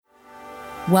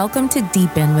Welcome to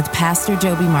Deepen with Pastor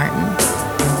Joby Martin.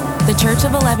 The Church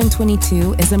of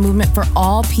 1122 is a movement for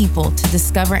all people to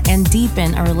discover and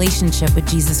deepen a relationship with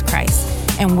Jesus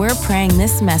Christ. And we're praying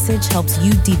this message helps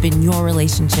you deepen your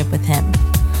relationship with Him.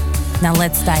 Now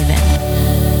let's dive in.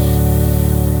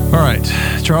 All right.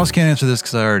 Charles can't answer this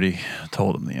because I already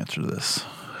told him the answer to this.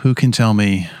 Who can tell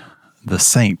me the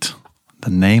saint,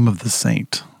 the name of the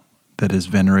saint that is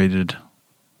venerated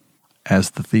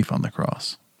as the thief on the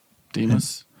cross?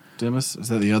 Demas? Demas? Is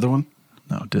that the other one?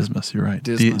 No, Dismas, you're right.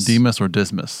 Dismas. Demas or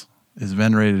Dismas is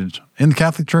venerated in the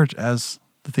Catholic Church as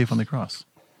the thief on the cross.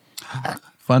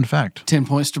 Fun fact. 10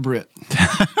 points to Britt.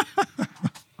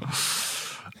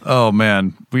 Oh,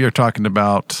 man. We are talking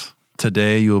about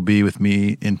today you will be with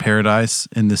me in paradise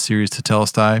in this series,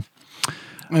 Tetelestai.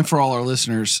 And for all our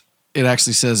listeners, it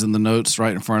actually says in the notes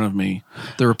right in front of me,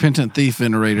 the repentant thief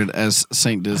venerated as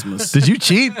Saint Dismas. Did you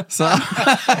cheat? So,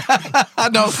 I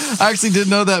actually didn't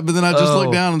know that, but then I just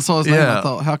looked down and saw his name and I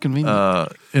thought, how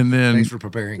convenient. And then, Thanks for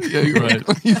preparing. Yeah, you're right.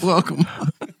 You're welcome.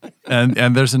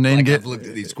 And there's a name. I've looked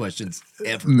at these questions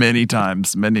ever. Many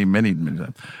times, many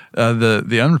times.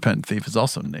 The unrepentant thief is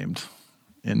also named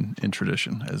in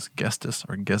tradition as Gestus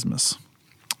or Gesmus.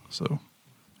 So,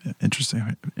 yeah,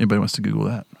 interesting. Anybody wants to Google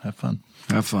that? Have fun.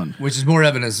 Have fun. Which is more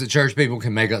evidence that church people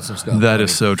can make up some stuff. That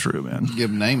is so true, man. Give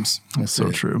them names. That's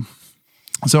so true.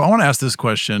 So I want to ask this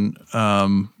question.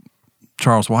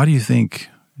 Charles, why do you think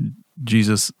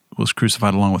Jesus was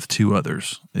crucified along with two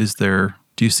others? Do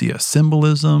you see a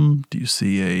symbolism? Do you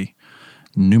see a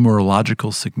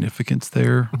numerological significance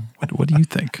there? What do you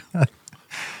think?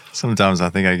 Sometimes I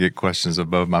think I get questions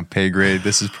above my pay grade.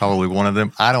 This is probably one of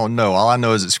them. I don't know. All I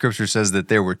know is that Scripture says that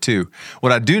there were two.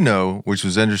 What I do know, which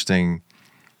was interesting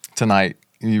tonight,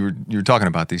 you were talking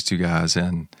about these two guys,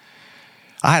 and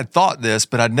I had thought this,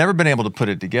 but I'd never been able to put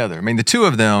it together. I mean, the two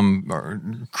of them are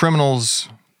criminals,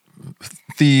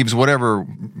 thieves,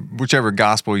 whichever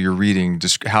gospel you're reading,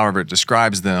 however it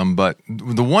describes them. But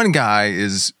the one guy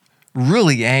is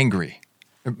really angry.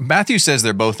 Matthew says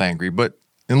they're both angry, but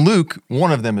in Luke,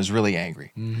 one of them is really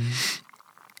angry. Mm-hmm.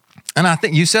 And I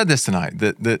think you said this tonight,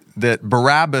 that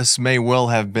Barabbas may well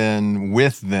have been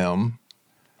with them.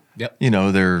 Yep. You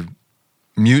know, they're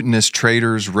mutinous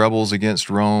traitors, rebels against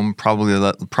Rome, probably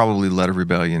led a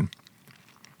rebellion.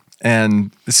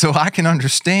 And so I can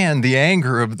understand the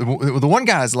anger of the one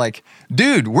guy's like,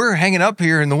 dude, we're hanging up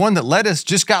here, and the one that led us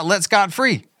just got let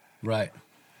scot-free. Right.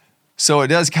 So it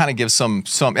does kind of give some,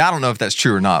 I don't know if that's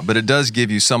true or not, but it does give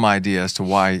you some idea as to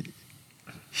why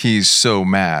he's so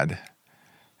mad.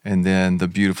 And then the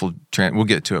beautiful, we'll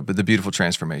get to it, but the beautiful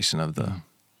transformation of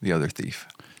the other thief.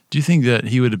 Do you think that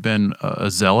he would have been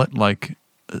a zealot, like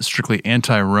strictly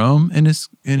anti-Rome in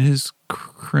his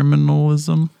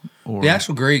criminalism? Or? The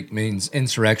actual Greek means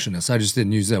insurrectionist. I just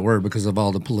didn't use that word because of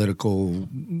all the political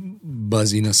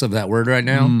buzziness of that word right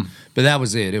now. But that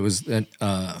was it. It was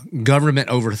a government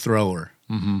overthrower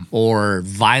or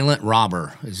violent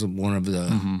robber is one of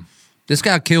the... This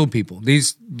guy killed people.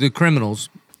 The criminals,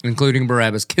 including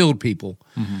Barabbas, killed people,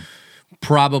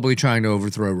 probably trying to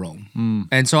overthrow Rome.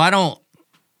 And so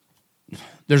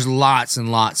there's lots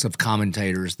and lots of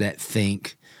commentators that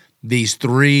think these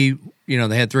three...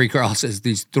 they had three crosses.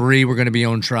 These three were going to be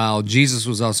on trial. Jesus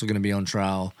was also going to be on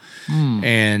trial.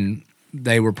 And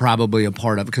they were probably a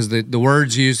part of it because the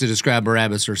words used to describe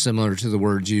Barabbas are similar to the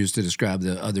words used to describe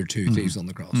the other two thieves on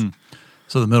the cross.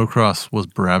 So the middle cross was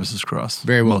Barabbas' cross.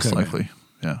 Very well most covered. likely.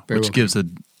 Yeah. Very Which well gives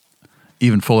an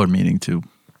even fuller meaning to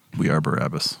we are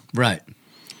Barabbas. Right.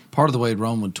 Part of the way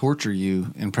Rome would torture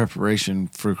you in preparation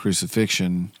for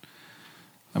crucifixion,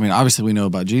 I mean, obviously we know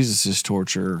about Jesus'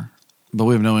 torture, but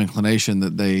we have no inclination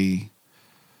that they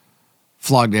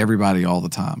flogged everybody all the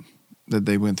time, that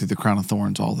they went through the crown of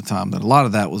thorns all the time, that a lot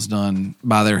of that was done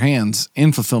by their hands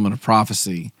in fulfillment of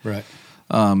prophecy. Right.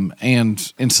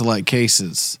 And in select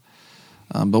cases.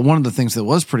 But one of the things that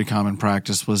was pretty common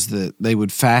practice was that they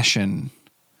would fashion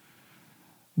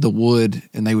the wood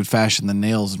and they would fashion the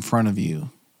nails in front of you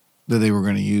that they were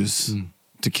going to use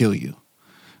to kill you.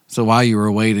 So while you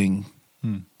were waiting,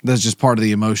 that's just part of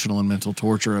the emotional and mental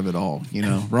torture of it all.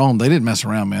 Rome, they didn't mess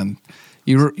around, man.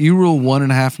 You rule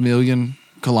 1.5 million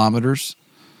kilometers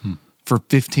for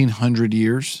 1,500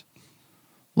 years.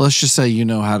 Let's just say you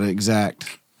know how to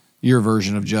exact your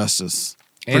version of justice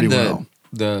pretty well.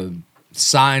 The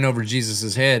sign over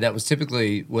Jesus' head, that was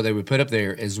typically what they would put up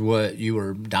there is what you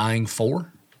were dying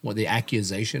for, what the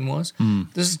accusation was.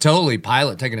 This is totally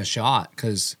Pilate taking a shot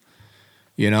because,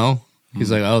 he's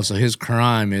like, oh, so his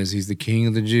crime is he's the king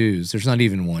of the Jews. There's not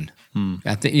even one.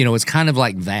 I think, it's kind of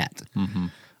like that.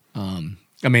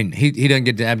 I mean, he doesn't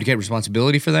get to abdicate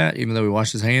responsibility for that, even though he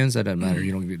washed his hands. That doesn't matter.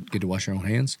 You don't get to wash your own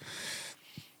hands.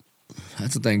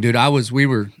 That's the thing, dude.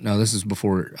 This is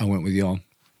before I went with y'all.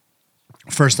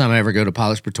 First time I ever go to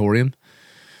Pilate's Praetorium,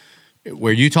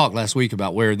 where you talked last week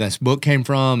about where this book came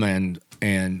from, and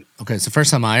okay, it's the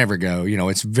first time I ever go. You know,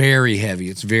 it's very heavy,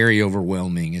 it's very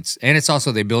overwhelming. It's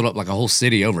also they build up like a whole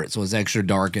city over it, so it's extra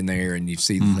dark in there, and you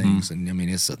see the things. And I mean,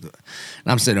 and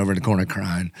I'm sitting over in the corner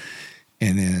crying,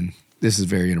 and then this is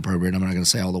very inappropriate. I'm not going to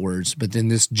say all the words, but then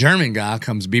this German guy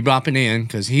comes bebopping in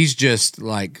because he's just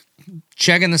like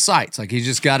checking the sites, like he's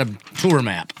just got a tour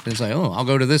map. And it's like, oh, I'll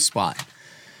go to this spot.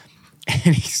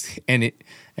 And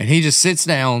he just sits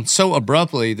down so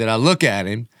abruptly that I look at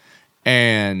him,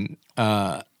 and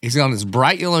he's got this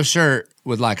bright yellow shirt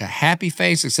with like a happy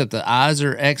face, except the eyes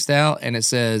are X'd out, and it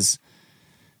says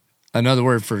another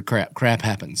word for crap. Crap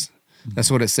happens.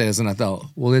 That's what it says. And I thought,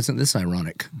 well, isn't this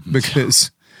ironic? Because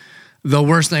the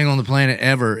worst thing on the planet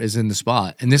ever is in the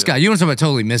spot. And this guy, you want to talk about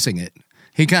totally missing it.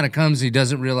 He kind of comes, he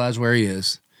doesn't realize where he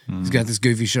is. He's got this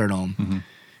goofy shirt on.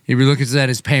 He looks at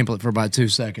his pamphlet for about 2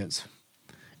 seconds.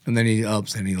 And then he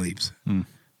ups and he leaves.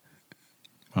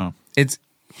 Wow. It's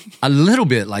a little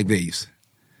bit like these.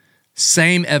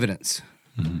 Same evidence.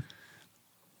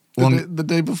 The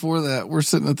day before that, we're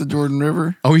sitting at the Jordan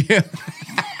River. Oh, yeah.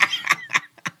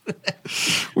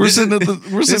 This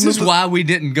is why we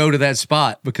didn't go to that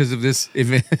spot, because of this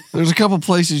event. There's a couple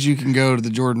places you can go to the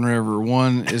Jordan River.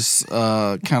 One is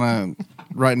kind of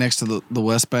right next to the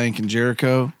West Bank in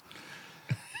Jericho,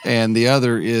 and the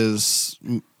other is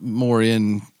more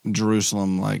in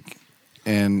Jerusalem,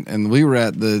 and we were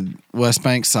at the West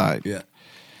Bank site. Yeah.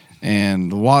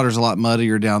 And the water's a lot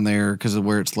muddier down there because of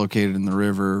where it's located in the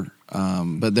river.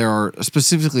 But there are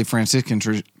specifically Franciscan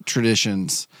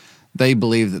traditions. They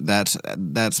believe that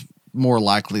that's more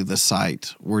likely the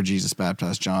site where Jesus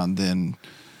baptized John than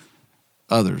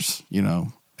others, you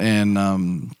know.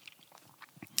 And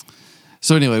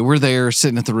so anyway, we're there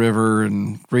sitting at the river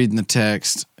and reading the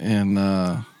text. And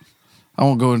I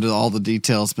won't go into all the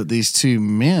details, but these two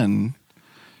men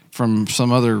from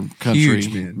some other country,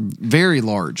 huge men, very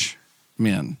large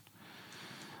men,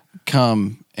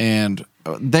 come, and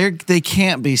they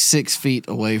can't be 6 feet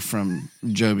away from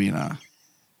Joby and I.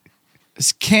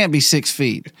 This can't be 6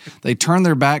 feet. They turn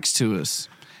their backs to us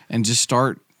and just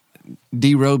start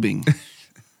derobing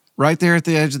right there at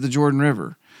the edge of the Jordan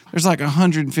River. There's like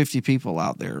 150 people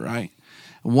out there, right?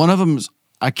 One of them is,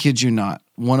 I kid you not,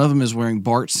 one of them is wearing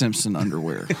Bart Simpson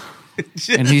underwear.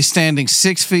 And he's standing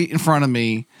 6 feet in front of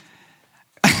me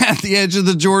at the edge of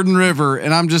the Jordan River,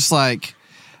 and I'm just like,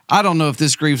 I don't know if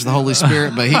this grieves the Holy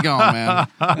Spirit, but he gone, man.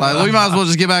 Like, we might as well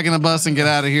just get back in the bus and get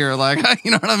out of here. Like,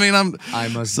 you know what I mean? I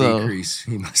must decrease.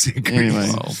 He must decrease.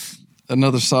 Anyway,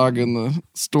 another saga in the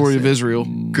story of Israel.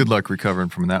 Good luck recovering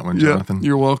from that one, Jonathan. Yeah,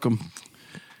 you're welcome.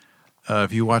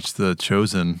 If you watch The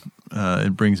Chosen,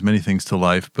 it brings many things to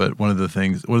life, but one of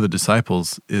the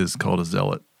disciples is called a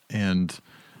zealot, and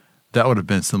that would have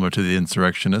been similar to the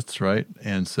insurrectionists, right?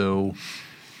 And so,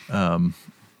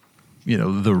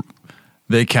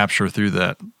 they capture through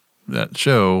that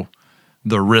show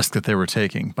the risk that they were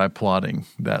taking by plotting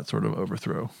that sort of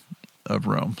overthrow of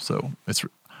Rome. So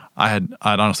I'd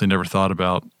honestly never thought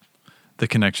about the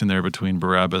connection there between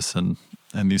Barabbas and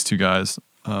these two guys.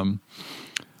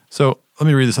 So let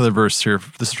me read this other verse here.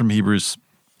 This is from Hebrews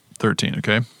 13,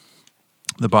 okay?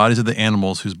 The bodies of the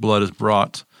animals whose blood is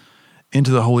brought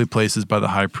into the holy places by the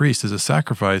high priest as a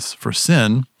sacrifice for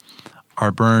sin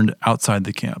are burned outside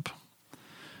the camp.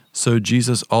 So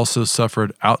Jesus also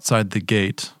suffered outside the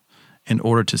gate in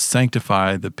order to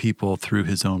sanctify the people through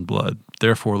his own blood.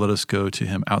 Therefore, let us go to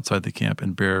him outside the camp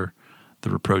and bear the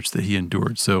reproach that he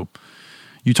endured. So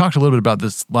you talked a little bit about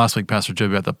this last week, Pastor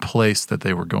Joby, about the place that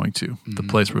they were going to, the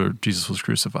place where Jesus was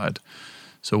crucified.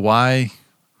 So why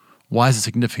is it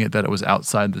significant that it was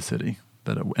outside the city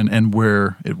and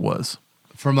where it was?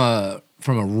 From a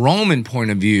Roman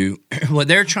point of view, what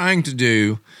they're trying to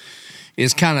do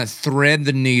is kind of thread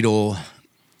the needle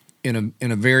in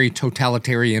a very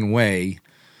totalitarian way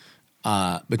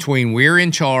between we're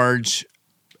in charge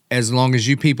as long as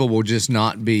you people will just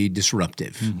not be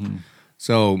disruptive. Mm-hmm.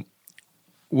 So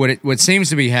what seems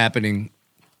to be happening,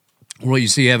 what you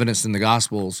see evidence in the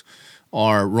Gospels,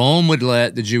 are Rome would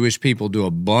let the Jewish people do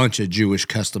a bunch of Jewish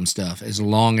custom stuff as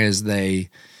long as they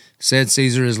said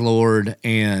Caesar is Lord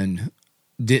and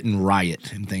didn't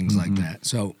riot and things like that.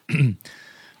 So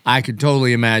I could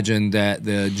totally imagine that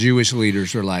the Jewish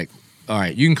leaders are like, all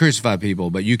right, you can crucify people,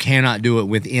 but you cannot do it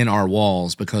within our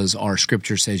walls because our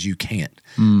scripture says you can't.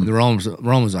 And the Rome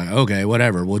was like, okay,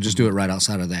 whatever, we'll just do it right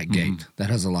outside of that gate. That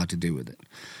has a lot to do with it.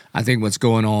 I think what's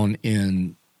going on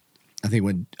in I think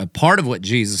when a part of what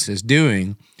Jesus is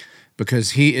doing,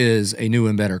 because he is a new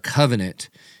and better covenant,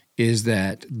 is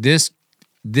that this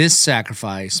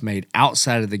sacrifice made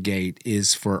outside of the gate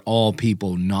is for all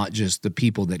people, not just the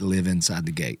people that live inside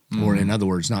the gate. Or in other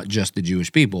words, not just the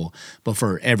Jewish people, but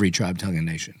for every tribe, tongue, and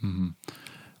nation.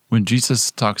 When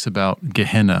Jesus talks about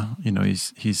Gehenna,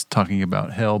 he's talking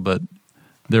about hell, but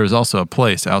there is also a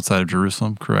place outside of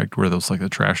Jerusalem, correct, where there was like a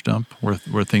trash dump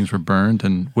where things were burned,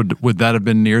 and would that have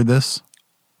been near this?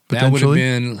 That would have Potentially?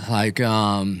 been like,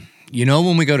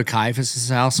 when we go to Caiaphas'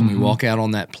 house and we walk out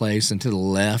on that place, and to the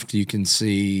left you can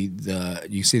see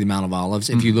the Mount of Olives.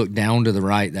 If you look down to the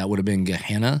right, that would have been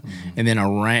Gehenna, and then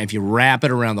if you wrap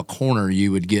it around the corner,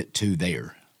 you would get to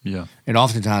there. Yeah. And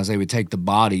oftentimes they would take the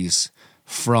bodies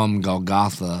from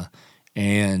Golgotha,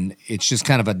 and it's just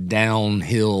kind of a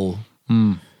downhill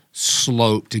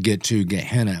slope to get to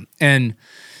Gehenna. And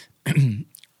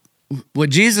what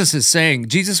Jesus is saying,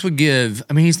 Jesus would give,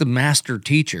 he's the master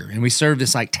teacher, and we serve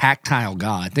this like tactile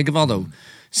God. Think of all the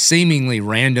seemingly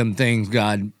random things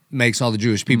God makes all the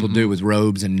Jewish people do with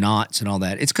robes and knots and all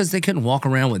that. It's because they couldn't walk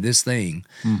around with this thing,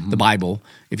 the Bible,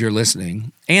 if you're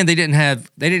listening. And they didn't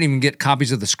even get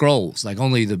copies of the scrolls. Like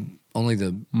only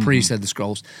the priest had the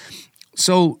scrolls.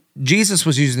 So Jesus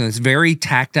was using this very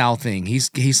tactile thing.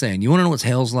 He's saying, you want to know what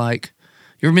hell's like?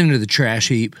 You ever been to the trash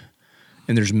heap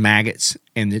and there's maggots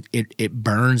and it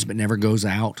burns but never goes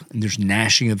out, and there's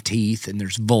gnashing of teeth and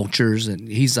there's vultures, and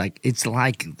he's like, it's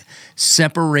like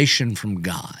separation from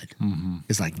God.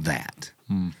 It's like that.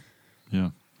 Yeah.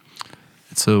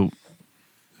 So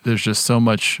there's just so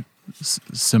much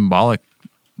symbolism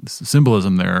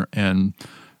there. And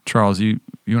Charles, you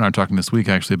and I are talking this week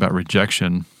actually about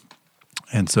rejection.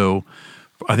 And so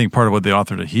I think part of what the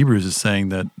author to Hebrews is saying,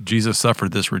 that Jesus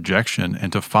suffered this rejection,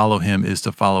 and to follow him is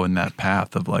to follow in that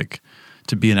path of like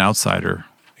to be an outsider,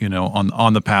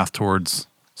 on the path towards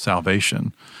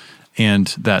salvation. And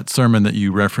that sermon that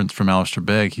you referenced from Alistair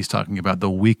Begg, he's talking about the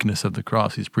weakness of the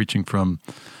cross. He's preaching from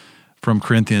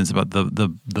Corinthians about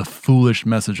the foolish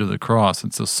message of the cross.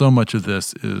 And so much of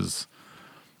this is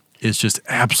just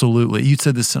absolutely, you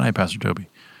said this tonight, Pastor Joby,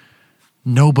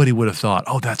 nobody would have thought,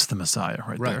 oh, that's the Messiah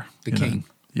right there. The king.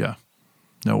 Yeah.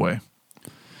 No way.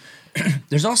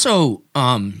 There's also,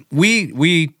 we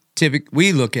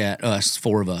look at us,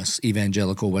 four of us,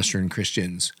 evangelical Western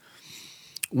Christians.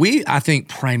 I think,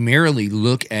 primarily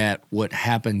look at what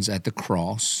happens at the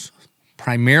cross,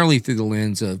 primarily through the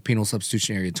lens of penal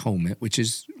substitutionary atonement, which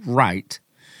is right.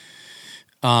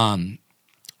 But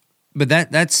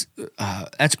that's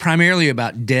primarily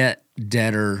about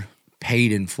debtor,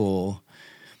 paid in full.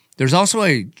 There's also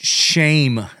a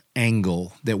shame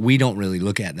angle that we don't really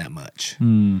look at that much.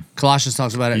 Colossians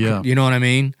talks about it. Yeah. You know what I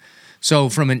mean? So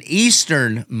from an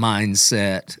Eastern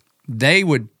mindset, they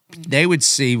would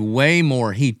see way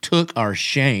more. He took our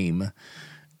shame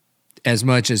as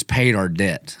much as paid our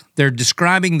debt. They're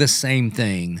describing the same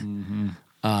thing,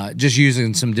 just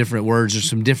using some different words or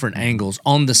some different angles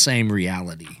on the same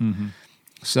reality.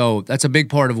 So that's a big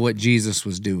part of what Jesus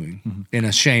was doing in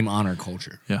a shame-honor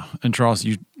culture. Yeah. And Charles,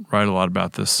 you write a lot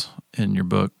about this in your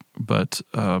book, but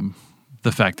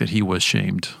the fact that he was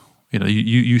shamed,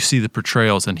 you see the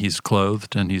portrayals, and he's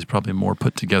clothed, and he's probably more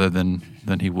put together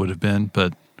than he would have been.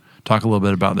 But talk a little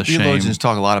bit about the shame. Theologians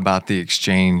talk a lot about the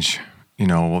exchange,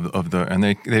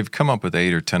 and they've come up with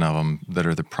 8 or 10 of them that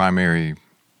are the primary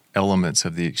elements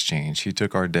of the exchange. He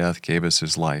took our death, gave us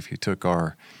his life. He took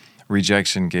our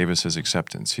rejection, gave us his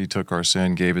acceptance. He took our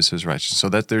sin, gave us his righteousness. So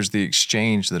that there's the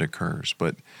exchange that occurs.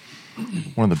 But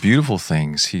one of the beautiful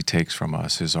things he takes from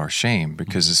us is our shame,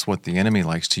 because it's what the enemy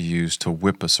likes to use to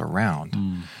whip us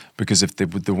around. Because if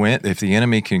the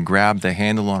enemy can grab the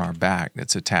handle on our back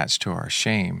that's attached to our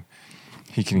shame,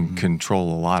 he can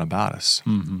control a lot about us.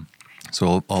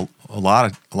 So a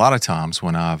lot of times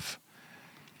when I've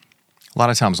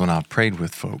prayed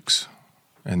with folks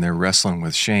and they're wrestling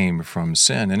with shame from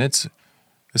sin, and it's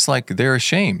like they're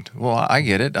ashamed. Well, I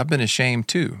get it. I've been ashamed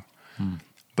too.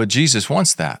 But Jesus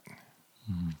wants that.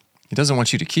 He doesn't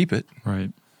want you to keep it.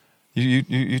 Right.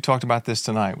 You talked about this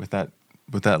tonight with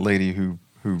that lady who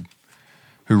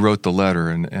wrote the letter,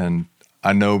 and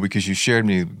I know because you shared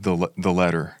me the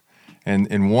letter. And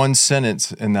in one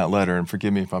sentence in that letter, and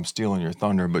forgive me if I'm stealing your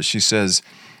thunder, but she says,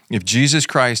 if Jesus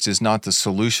Christ is not the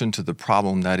solution to the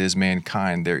problem that is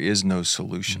mankind, there is no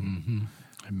solution.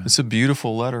 Amen. It's a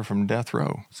beautiful letter from death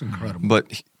row. It's incredible.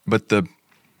 But the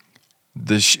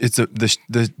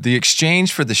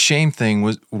exchange for the shame thing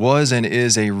was and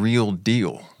is a real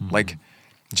deal. Like,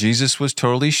 Jesus was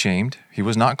totally shamed. He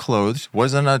was not clothed.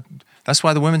 That's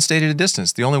why the women stayed at a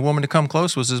distance. The only woman to come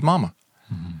close was his mama.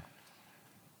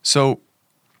 So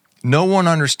no one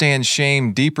understands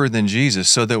shame deeper than Jesus,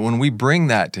 so that when we bring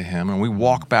that to him and we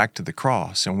walk back to the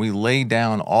cross and we lay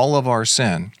down all of our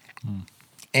sin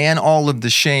and all of the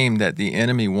shame that the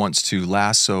enemy wants to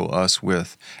lasso us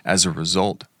with as a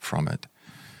result from it,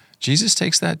 Jesus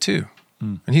takes that too.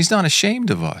 And he's not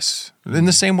ashamed of us. In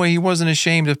the same way he wasn't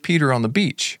ashamed of Peter on the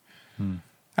beach.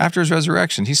 After his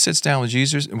resurrection, he sits down with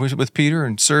Jesus, with Peter,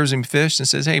 and serves him fish and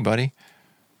says, "Hey, buddy,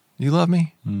 you love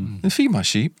me? Then feed my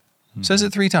sheep." Says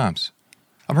it 3 times.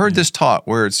 I've heard this taught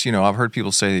where it's, I've heard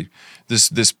people say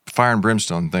this fire and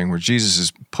brimstone thing where Jesus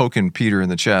is poking Peter in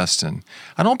the chest, and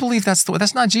I don't believe that's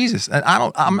not Jesus.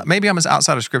 And maybe I'm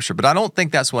outside of Scripture, but I don't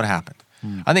think that's what happened.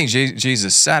 I think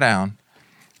Jesus sat down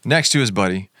next to his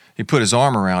buddy. He put his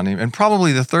arm around him, and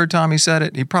probably the 3rd time he said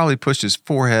it, he probably pushed his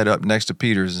forehead up next to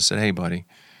Peter's and said, "Hey, buddy,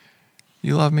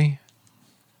 you love me?"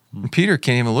 And Peter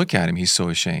can't even look at him. He's so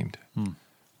ashamed.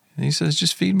 And he says,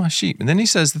 "Just feed my sheep." And then he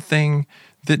says the thing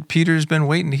that Peter's been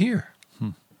waiting to hear.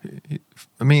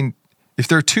 I mean, if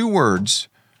there are 2 words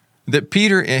that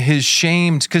Peter is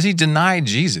shamed because he denied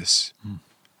Jesus,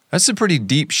 that's a pretty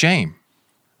deep shame.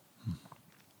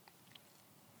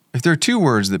 If there are 2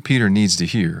 words that Peter needs to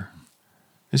hear,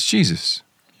 it's Jesus.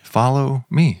 Follow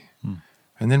me.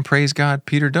 And then praise God,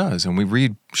 Peter does. And we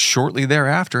read shortly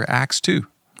thereafter, Acts 2.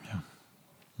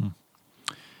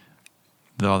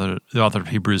 The author of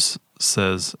Hebrews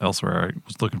says elsewhere, I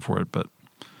was looking for it, but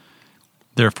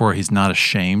therefore he's not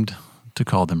ashamed to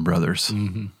call them brothers.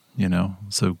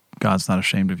 So God's not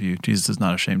ashamed of you. Jesus is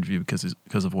not ashamed of you because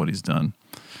of what he's done.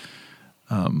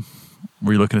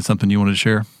 Were you looking at something you wanted to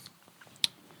share?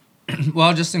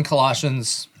 Well, just in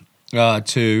Colossians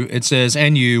 2, it says,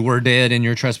 "And you were dead in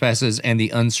your trespasses and the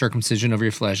uncircumcision of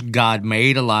your flesh. God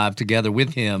made alive together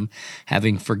with him,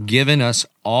 having forgiven us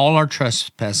all our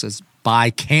trespasses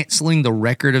by canceling the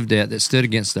record of debt that stood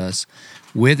against us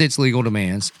with its legal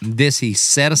demands. This he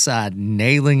set aside,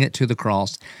 nailing it to the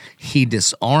cross. He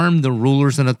disarmed the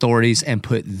rulers and authorities and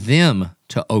put them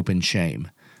to open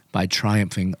shame by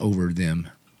triumphing over them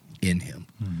in him."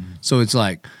 So it's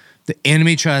like the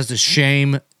enemy tries to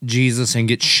shame Jesus and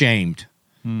gets shamed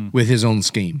with his own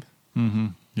scheme.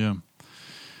 Yeah.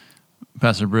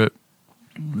 Pastor Britt,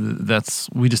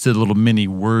 we just did a little mini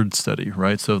word study,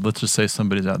 right? So let's just say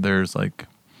somebody's out there is like,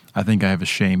 I think I have a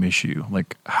shame issue.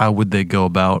 Like, how would they go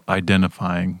about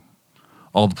identifying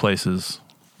all the places,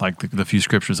 like the few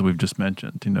scriptures that we've just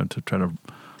mentioned, to try to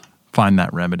find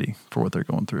that remedy for what they're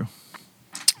going through?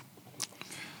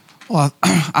 Well,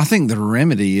 I think the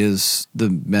remedy is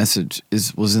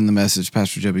was in the message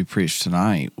Pastor Joby preached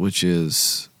tonight, which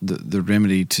is the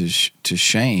remedy to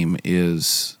shame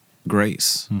is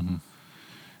grace.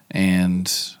 And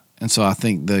so I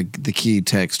think the key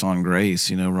text on grace,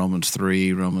 Romans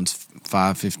 3, Romans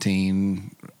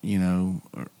 5:15,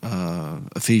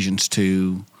 Ephesians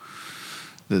 2,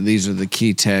 that these are the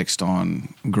key text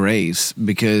on grace,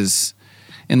 because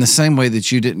in the same way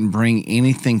that you didn't bring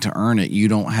anything to earn it, you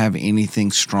don't have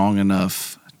anything strong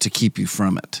enough to keep you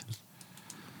from it.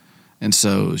 And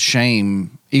so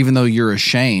shame, even though you're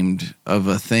ashamed of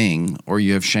a thing or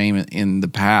you have shame in the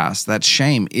past, that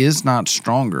shame is not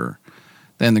stronger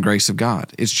than the grace of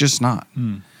God. It's just not.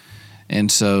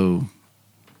 And so,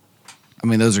 I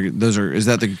mean, those are. Is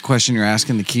that the question you're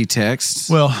asking? The key texts?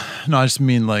 Well, no, I just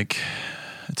mean like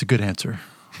it's a good answer.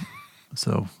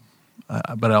 So,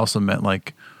 but I also meant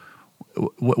like,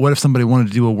 what if somebody wanted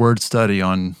to do a word study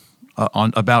on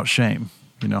about shame?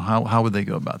 How would they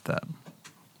go about that?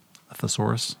 A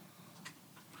thesaurus?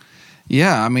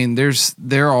 Yeah, I mean,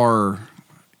 there are.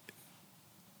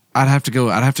 I'd have to go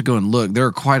and look. There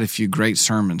are quite a few great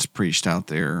sermons preached out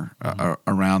there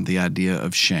around the idea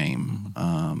of shame.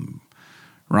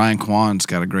 Ryan Kwan's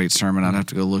got a great sermon. I'd have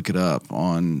to go look it up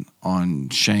on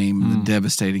shame, the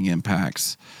devastating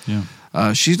impacts.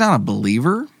 Yeah. She's not a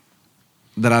believer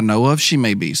that I know of. She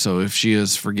may be. So if she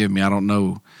is, forgive me. I don't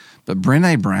know. But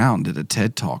Brené Brown did a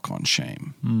TED Talk on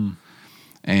shame.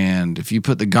 And if you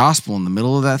put the gospel in the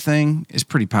middle of that thing, it's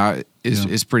pretty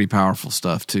powerful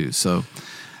stuff too. So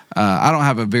I don't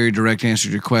have a very direct answer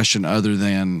to your question other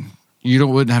than you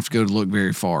wouldn't have to go to look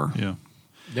very far. Yeah.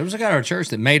 There was a guy at our church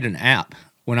that made an app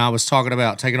when I was talking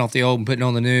about taking off the old and putting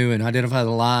on the new and identify the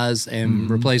lies and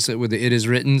replace it with the "it is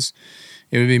writtens."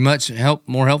 It would be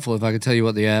more helpful if I could tell you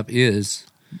what the app is.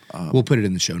 We'll put it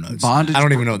in the show notes. I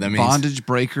don't even know what that means. Bondage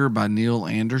Breaker by Neil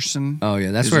Anderson. Oh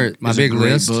yeah, that's where my big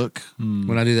list. Book.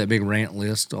 When I do that big rant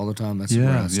list all the time, that's where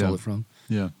I stole it from.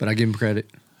 Yeah, but I give him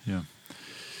credit. Yeah.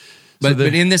 But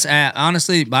in this app,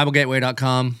 honestly,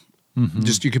 BibleGateway.com,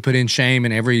 just you could put in shame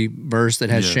and every verse that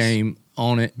has shame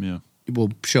on it, it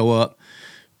will show up.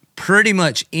 pretty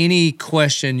much any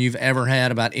question you've ever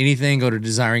had about anything, go to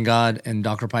Desiring God, and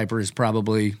Dr. Piper has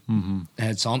probably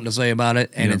had something to say about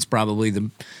it, and it's probably the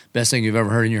best thing you've ever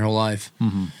heard in your whole life.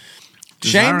 Shame,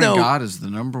 Desiring though. God is the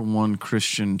 #1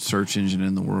 Christian search engine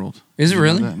in the world. Is it Did you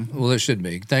know really? that? Well, it should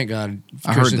be. Thank God.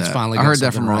 I heard Christians that. finally I got heard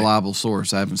that something from a right. reliable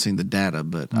source. I haven't seen the data,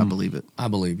 but I believe it. I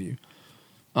believe you.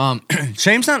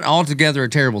 Shame's not altogether a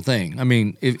terrible thing. I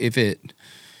mean,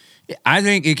 I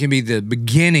think it can be the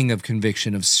beginning of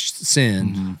conviction of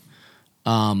sin,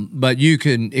 but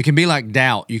it can be like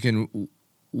doubt. You can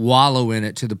wallow in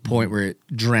it to the point where it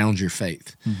drowns your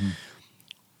faith.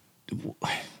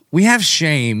 We have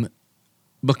shame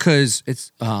because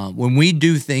it's when we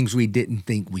do things we didn't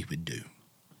think we would do.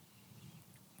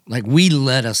 Like we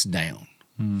let us down.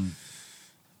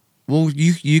 Well,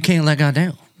 you can't let God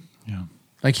down. Yeah.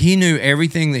 Like he knew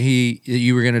everything that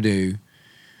you were going to do.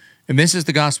 And this is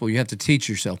the gospel. You have to teach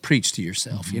yourself, preach to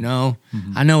yourself, you know?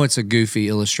 I know it's a goofy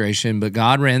illustration, but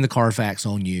God ran the Carfax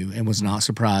on you and was not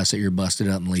surprised that you're busted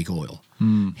up and leak oil.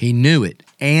 He knew it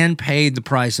and paid the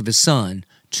price of his son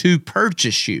to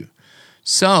purchase you.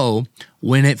 So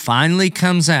when it finally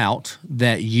comes out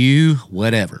that you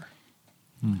whatever,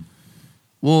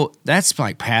 well, that's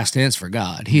like past tense for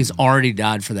God. He has already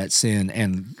died for that sin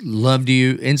and loved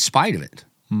you in spite of it.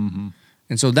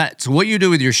 And so what you do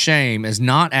with your shame is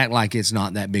not act like it's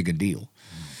not that big a deal.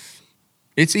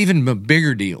 It's even a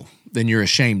bigger deal than you're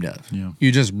ashamed of. Yeah.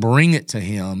 You just bring it to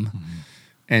him,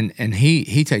 and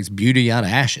he takes beauty out of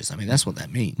ashes. I mean, that's what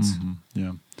that means.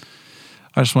 Yeah.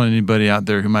 I just want anybody out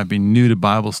there who might be new to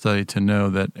Bible study to know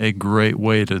that a great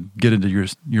way to get into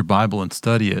your Bible and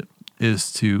study it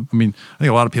is to, I think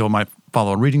a lot of people might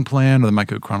follow a reading plan or they might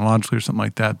go chronologically or something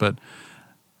like that, but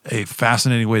a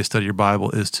fascinating way to study your Bible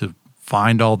is to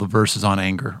find all the verses on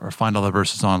anger or find all the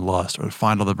verses on lust or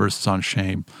find all the verses on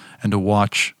shame and to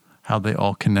watch how they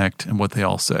all connect and what they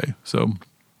all say. So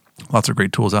lots of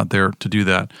great tools out there to do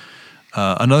that.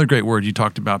 Another great word you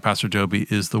talked about, Pastor Joby,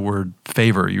 is the word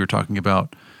favor. You were talking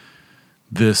about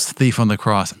this thief on the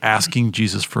cross asking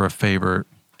Jesus for a favor,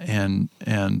 and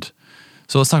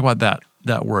so let's talk about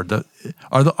that word.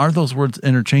 Are those words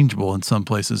interchangeable in some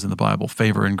places in the Bible?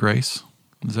 Favor and grace.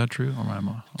 Is that true? Or am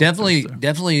I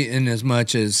Definitely in as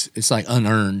much as it's like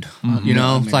unearned. You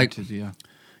know, it's like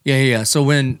yeah. So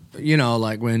when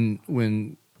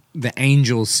when the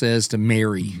angel says to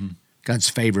Mary, God's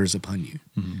favor is upon you.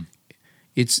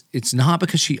 It's not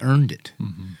because she earned it.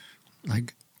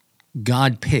 Like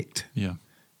God picked. Yeah.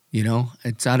 You know,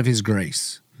 it's out of his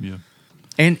grace. Yeah.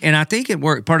 And I think it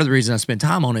worked. Part of the reason I spent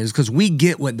time on it is because we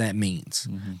get what that means.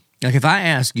 Like if I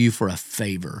ask you for a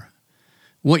favor,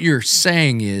 what you're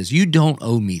saying is you don't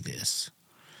owe me this.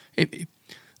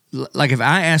 Like if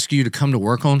I ask you to come to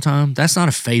work on time, that's not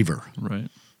a favor. Right.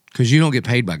 Because you don't get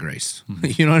paid by grace.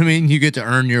 You know what I mean? You get to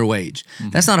earn your wage.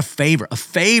 That's not a favor. A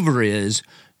favor is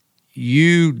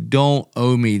you don't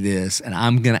owe me this, and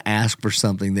I'm going to ask for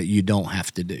something that you don't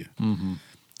have to do.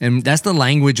 And that's the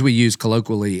language we use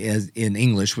colloquially as in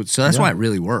English. So that's why it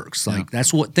really works. Like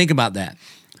that's what. Think about that.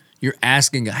 You're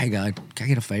asking, hey, God, can I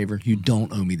get a favor? You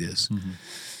don't owe me this.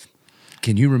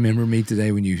 Can you remember me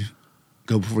today when you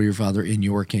go before your Father in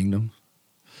your kingdom?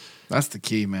 That's the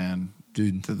key, man.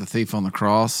 Dude, to the thief on the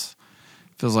cross,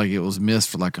 feels like it was missed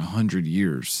for like 100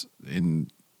 years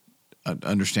in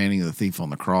understanding of the thief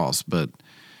on the cross. But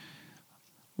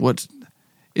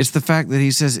it's the fact that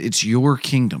he says it's your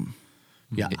kingdom.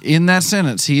 Yeah. In that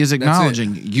sentence, he is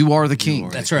acknowledging you are the king.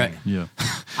 That's right. Yeah.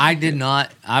 I did not.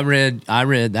 I read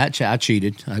that. I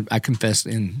cheated. I confessed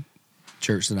in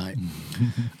church tonight.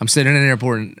 I'm sitting in an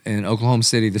airport in Oklahoma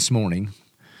City this morning,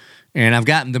 and I've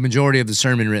gotten the majority of the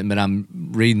sermon written, but I'm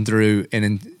reading through,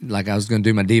 and like I was going to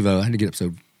do my Devo, I had to get up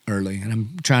so early,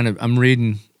 and I'm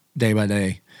reading day by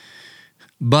day.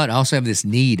 But I also have this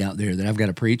need out there that I've got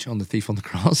to preach on the thief on the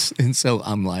cross, and so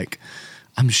I'm like,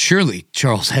 I'm surely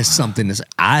Charles has something to say.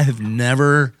 I have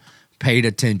never paid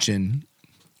attention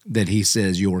that he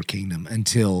says your kingdom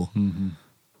until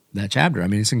that chapter. I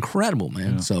mean, it's incredible,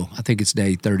 man. Yeah. So I think it's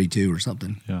day 32 or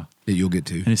something that you'll get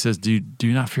to. And he says, do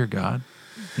you not fear God?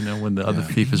 You know, when the other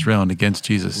thief is railing against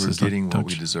Jesus. We're says, getting what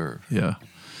we deserve. Yeah.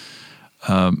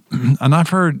 And I've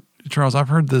heard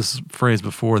this phrase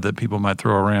before that people might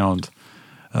throw around.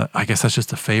 I guess that's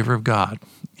just a favor of God,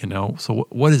 you know? So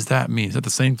what does that mean? Is that the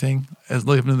same thing as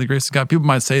living in the grace of God? People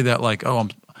might say that like, oh, I'm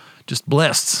just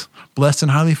blessed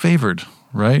and highly favored,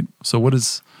 right? So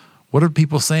what are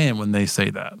people saying when they say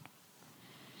that?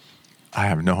 I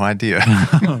have no idea.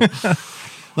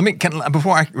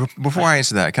 Before I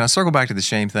answer that, can I circle back to the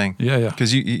shame thing? Yeah.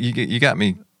 Because you got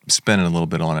me spinning a little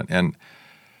bit on it. And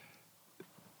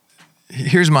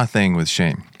here's my thing with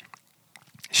shame.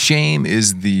 Shame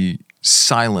is the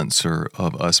silencer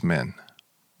of us men.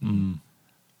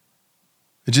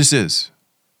 It just is.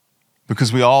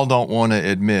 Because we all don't want to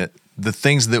admit the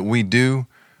things that we do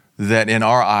that in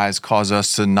our eyes cause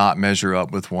us to not measure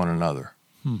up with one another.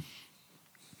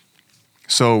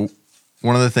 So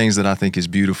one of the things that I think is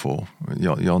beautiful,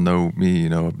 y'all know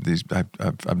me,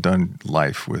 I've done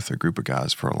life with a group of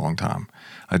guys for a long time.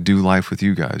 I do life with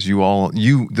you guys.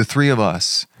 The three of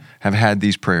us have had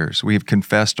these prayers. We have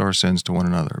confessed our sins to one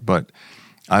another. But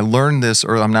I learned this,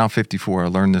 or I'm now 54, I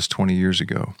learned this 20 years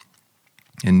ago.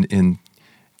 In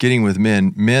getting with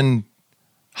men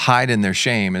hide in their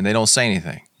shame and they don't say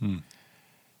anything.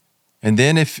 And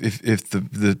then if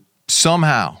the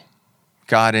somehow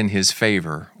God in his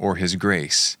favor or his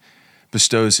grace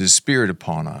bestows his spirit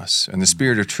upon us and the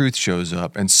spirit of truth shows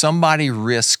up and somebody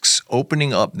risks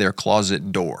opening up their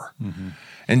closet door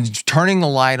and turning the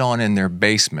light on in their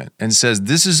basement and says,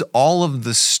 this is all of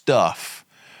the stuff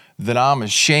that I'm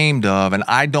ashamed of and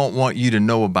I don't want you to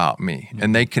know about me.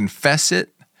 And they confess it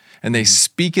and they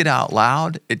speak it out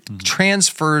loud, it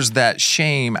transfers that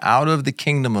shame out of the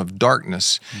kingdom of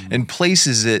darkness and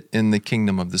places it in the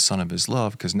kingdom of the Son of his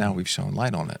love, because now we've shown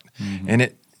light on it.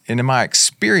 And in my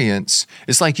experience,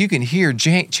 it's like you can hear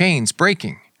chains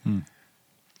breaking.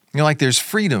 Like there's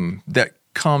freedom that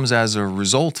comes as a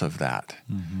result of that.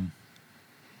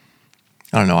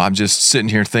 I don't know. I'm just sitting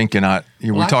here thinking,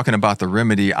 we're talking about the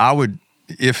remedy. I would,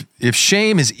 if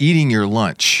shame is eating your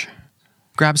lunch,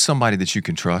 grab somebody that you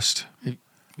can trust.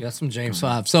 That's from James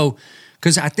 5. So,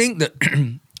 because I think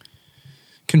that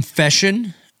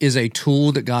confession is a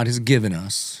tool that God has given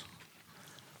us.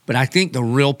 But I think the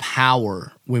real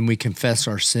power when we confess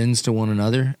our sins to one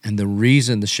another and the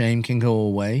reason the shame can go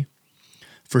away,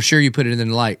 for sure you put it in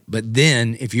the light. But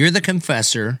then if you're the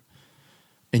confessor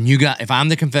and if I'm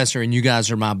the confessor and you guys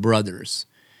are my brothers,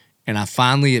 and I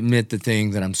finally admit the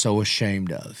thing that I'm so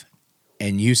ashamed of,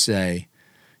 and you say,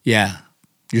 yeah,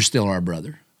 you're still our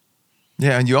brother.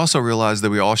 Yeah, and you also realize that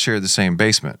we all share the same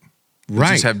basement. We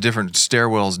Right. just have different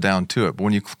stairwells down to it. But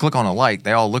when you click on a light,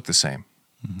 they all look the same.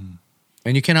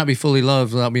 And you cannot be fully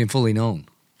loved without being fully known.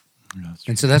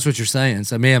 And so that's what you're saying.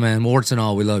 So, man, warts and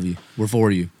all, we love you. We're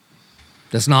for you.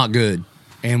 That's not good.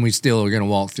 And we still are going to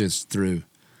walk this through.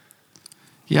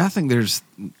 Yeah, I think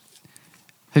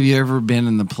have you ever been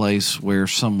in the place where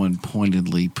someone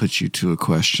pointedly puts you to a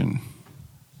question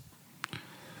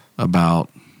about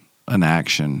an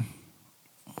action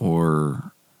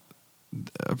or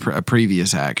a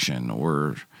previous action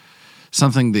or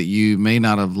something that you may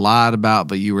not have lied about,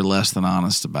 but you were less than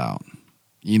honest about?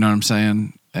 You know what I'm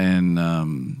saying?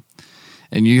 And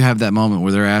you have that moment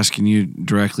where they're asking you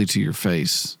directly to your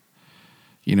face,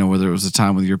 whether it was a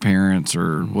time with your parents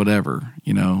or whatever,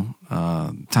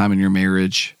 time in your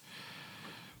marriage,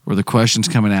 where the question's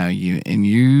coming at you and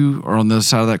you are on the other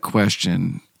side of that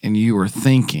question and you are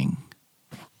thinking,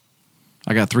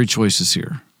 I got three choices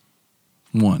here.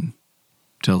 1,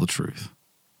 tell the truth.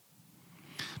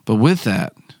 But with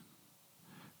that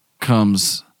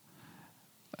comes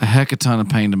a heck of a ton of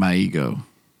pain to my ego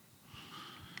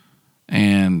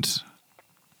and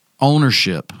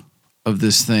ownership of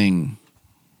this thing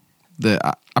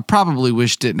that I probably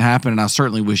wish didn't happen, and I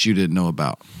certainly wish you didn't know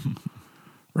about,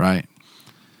 right?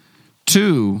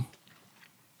 2,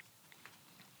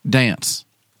 dance.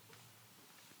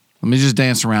 Let me just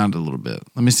dance around a little bit.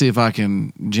 Let me see if I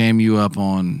can jam you up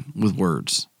with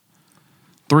words.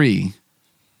 3,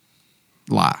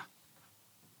 lie.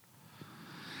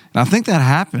 And I think that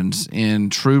happens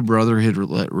in true brotherhood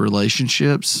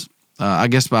relationships. I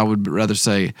guess I would rather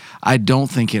say I don't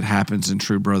think it happens in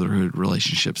true brotherhood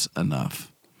relationships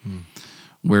enough.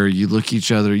 Where you look at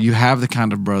each other, you have the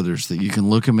kind of brothers that you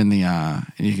can look them in the eye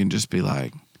and you can just be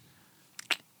like,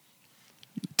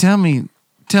 tell me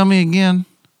again.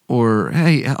 Or,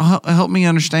 hey, help me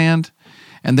understand.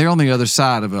 And they're on the other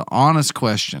side of an honest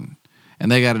question,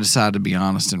 and they got to decide to be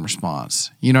honest in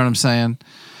response. You know what I'm saying?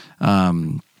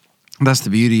 That's the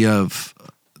beauty of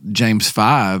James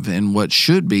 5 and what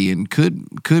should be and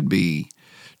could be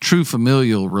true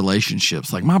familial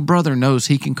relationships. Like, my brother knows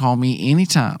he can call me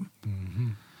anytime.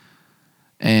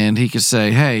 And he could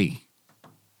say, hey,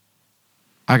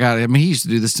 he used to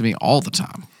do this to me all the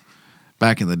time.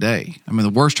 Back in the day. I mean,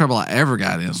 the worst trouble I ever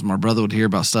got in was my brother would hear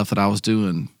about stuff that I was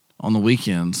doing on the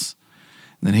weekends.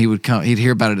 And then he'd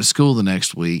hear about it at school the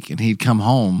next week, and he'd come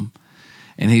home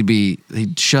and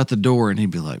he'd shut the door and he'd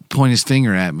be like, point his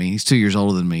finger at me. He's 2 years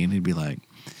older than me, and he'd be like,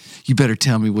 you better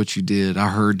tell me what you did. I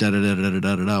heard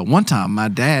da-da-da-da-da-da-da. One time, my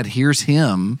dad hears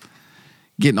him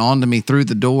getting on to me through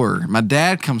the door. My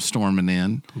dad comes storming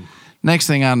in. Next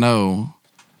thing I know,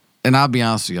 And I'll be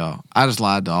honest with y'all, I just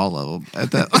lied to all of them at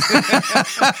that.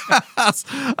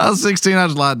 I was 16. I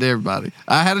just lied to everybody.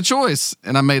 I had a choice,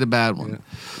 and I made a bad one. Yeah.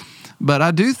 But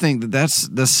I do think that's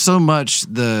so much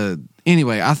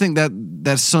anyway. I think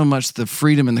that's so much the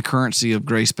freedom and the currency of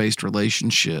grace-based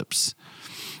relationships,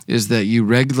 is that you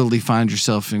regularly find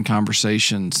yourself in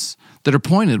conversations that are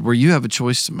pointed where you have a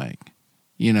choice to make.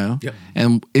 Yep.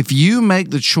 And if you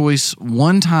make the choice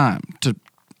one time, to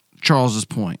Charles's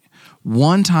point,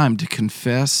 one time to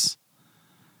confess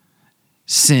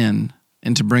sin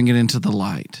and to bring it into the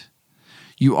light,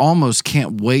 you almost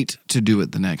can't wait to do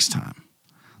it the next time.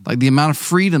 Like the amount of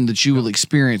freedom that you will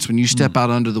experience when you step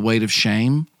out under the weight of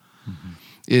shame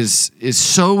is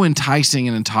so enticing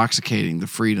and intoxicating, the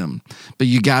freedom, but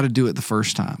you got to do it the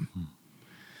first time.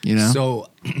 So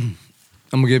I'm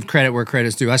going to give credit where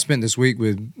credit's due. I spent this week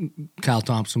with Kyle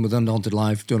Thompson with Undaunted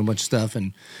Life doing a bunch of stuff,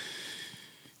 and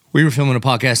we were filming a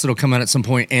podcast that'll come out at some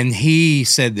point, and he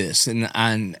said this,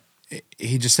 and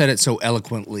he just said it so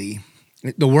eloquently.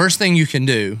 The worst thing you can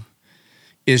do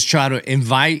is try to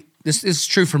invite, this is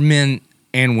true for men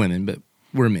and women, but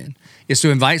we're men, is to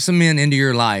invite some men into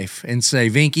your life and say,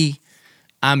 Vinky,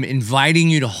 I'm inviting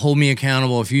you to hold me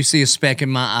accountable. If you see a speck in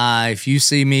my eye, if you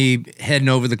see me heading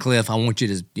over the cliff, I want you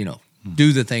to,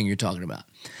 do the thing you're talking about.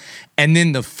 And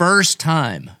then the first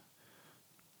time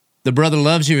the brother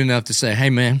loves you enough to say,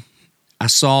 hey, man, I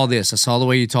saw this. I saw the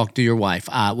way you talked to your wife,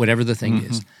 whatever the thing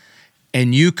is.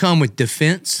 And you come with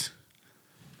defense,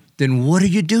 then what are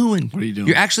you doing? What are you doing?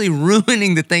 You're actually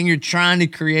ruining the thing you're trying to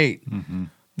create.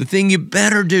 The thing you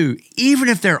better do, even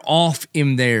if they're off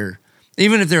in there,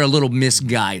 even if they're a little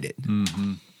misguided,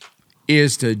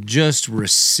 is to just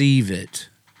receive it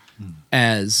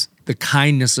as the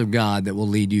kindness of God that will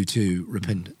lead you to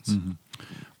repentance.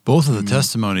 Both of the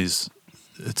testimonies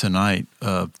tonight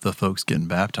of the folks getting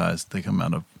baptized, they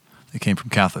came from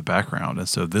Catholic background, and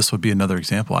so this would be another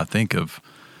example, I think, of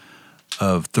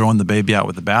throwing the baby out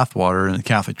with the bathwater in the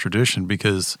Catholic tradition,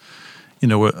 because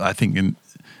I think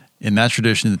in that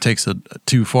tradition it takes it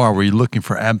too far, where you're looking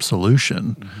for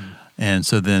absolution, and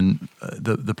so then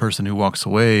the person who walks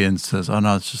away and says, "Oh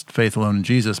no, it's just faith alone in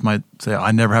Jesus," might say,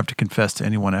 "I never have to confess to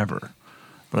anyone ever."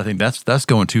 But I think that's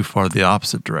going too far the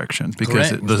opposite direction,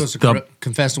 because we're supposed to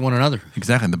confess to one another.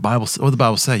 Exactly. And the Bible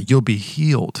say, you'll be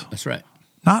healed. That's right.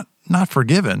 Not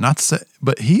forgiven,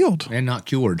 but healed. And not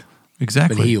cured.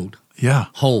 Exactly. But healed. Yeah.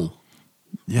 Whole.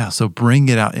 Yeah. So bring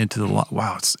it out into the light.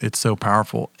 Wow, it's so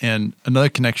powerful. And another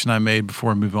connection I made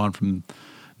before we move on from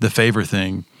the favor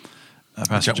thing,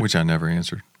 which I never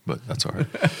answered, but that's all right.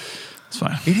 It's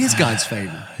fine. It is God's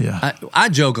favor. Yeah. I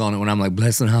joke on it when I'm like,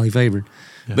 blessed and highly favored.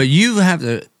 Yeah. But you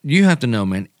have to know,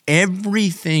 man,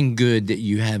 everything good that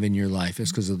you have in your life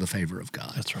is because of the favor of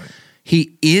God. That's right.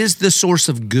 He is the source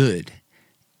of good.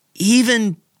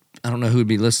 Even, I don't know who would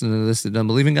be listening to this that doesn't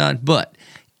believe in God, but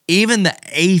even the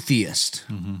atheist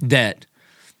that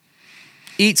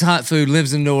eats hot food,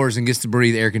 lives indoors, and gets to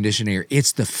breathe air-conditioned air,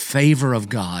 it's the favor of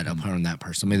God upon that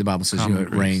person. I mean, the Bible says it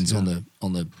rains on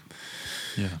the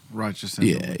righteous.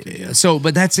 Yeah. So,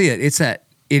 but that's it. It's that.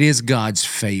 It is God's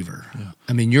favor. Yeah.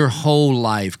 I mean, your whole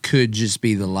life could just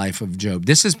be the life of Job.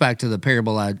 This is back to the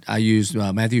parable I used,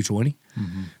 Matthew 20,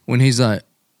 when he's like,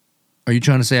 are you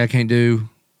trying to say I can't do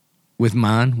with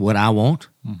mine what I want?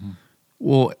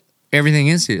 Well, everything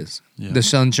is his. Yeah. The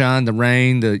sunshine, the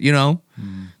rain,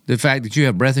 the fact that you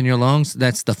have breath in your lungs,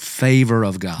 that's the favor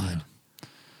of God. Yeah.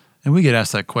 And we get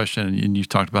asked that question, and you've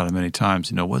talked about it many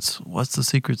times, what's the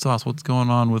secret sauce? What's going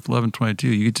on with 1122?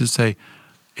 You could just say,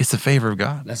 it's the favor of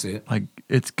God. That's it. Like,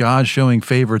 it's God showing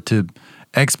favor to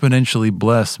exponentially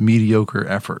bless mediocre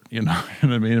effort, you know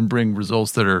what I mean, and bring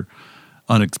results that are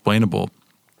unexplainable.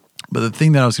 But the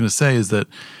thing that I was going to say is that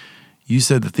you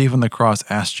said the thief on the cross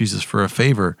asked Jesus for a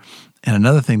favor. And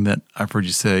another thing that I've heard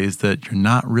you say is that you're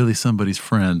not really somebody's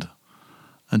friend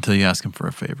until you ask him for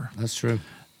a favor. That's true.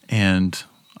 And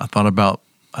I thought about,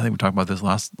 I think we talked about this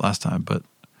last time, but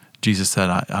Jesus said,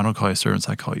 I don't call you servants,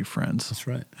 I call you friends. That's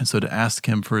right. And so to ask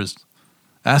him for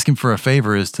a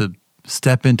favor is to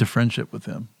step into friendship with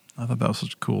him. I thought that was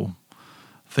such a cool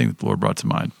thing that the Lord brought to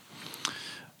mind.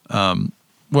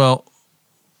 Well,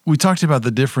 we talked about the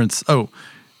difference. Oh,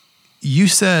 you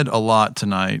said a lot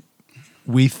tonight,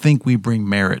 we think we bring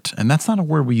merit, and that's not a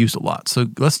word we use a lot. So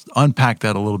let's unpack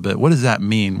that a little bit. What does that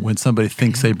mean when somebody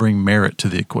thinks they bring merit to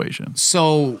the equation?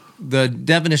 So the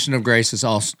definition of grace is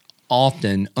also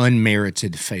often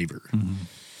unmerited favor.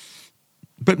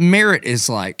 But merit is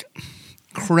like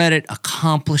credit,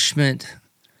 accomplishment.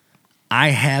 I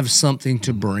have something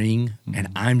to bring, and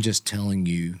I'm just telling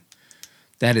you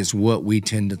that is what we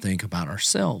tend to think about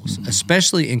ourselves,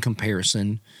 especially in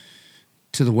comparison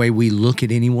to the way we look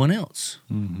at anyone else.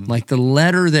 Like the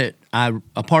letter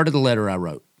a part of the letter I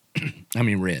wrote,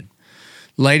 read.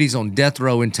 Ladies on death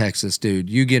row in Texas, dude,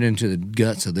 you get into the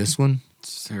guts of this one.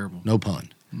 It's terrible. No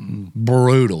pun.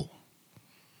 Brutal.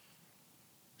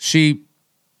 She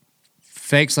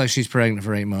fakes like she's pregnant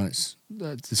for 8 months.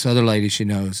 This other lady she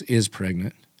knows is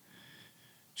pregnant.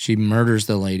 She murders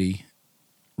the lady,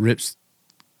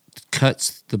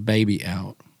 cuts the baby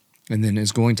out, and then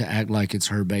is going to act like it's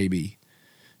her baby.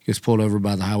 Gets pulled over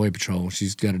by the highway patrol.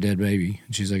 She's got a dead baby.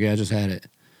 And she's like, yeah, I just had it.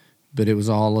 But it was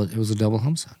a double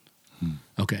homicide.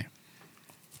 Okay.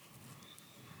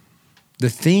 The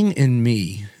thing in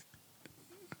me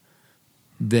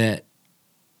that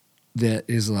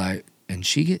is like, and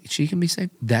she can be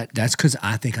saved. That's because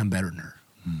I think I'm better than her.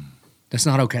 That's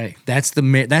not okay.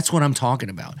 That's what I'm talking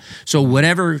about. So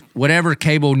whatever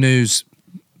cable news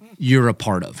you're a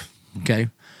part of, okay,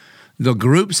 the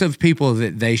groups of people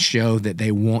that they show that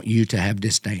they want you to have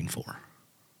disdain for,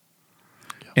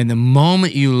 and the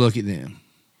moment you look at them,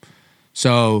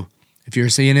 so if you're a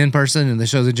CNN person and they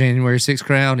show the January 6th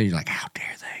crowd, and you're like, how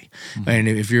dare they? And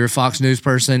if you're a Fox News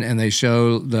person and they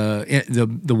show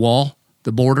the wall,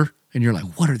 the border, and you're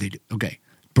like, what are they doing? Okay,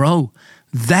 bro,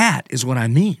 that is what I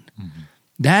mean.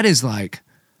 That is like,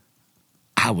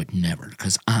 I would never,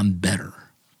 because I'm better.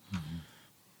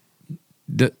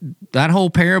 That whole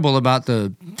parable about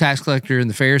the tax collector and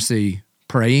the Pharisee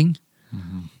praying,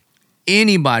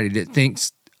 anybody that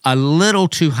thinks a little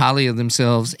too highly of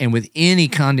themselves and with any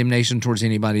condemnation towards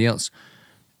anybody else,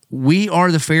 we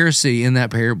are the Pharisee in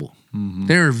that parable.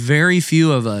 There are very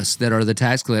few of us that are the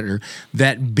tax collector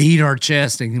that beat our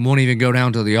chest and won't even go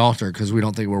down to the altar because we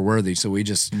don't think we're worthy. So we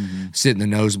just sit in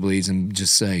the nosebleeds and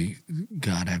just say,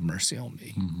 God, have mercy on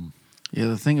me. Yeah,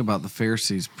 the thing about the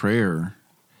Pharisee's prayer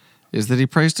is that he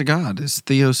prays to God. It's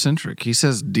theocentric. He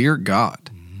says, dear God.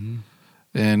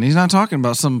 And he's not talking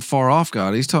about some far-off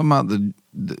God. He's talking about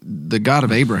the God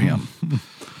of Abraham.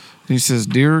 He says,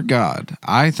 dear God,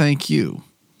 I thank you.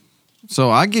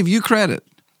 So I give you credit.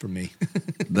 For me.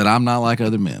 That I'm not like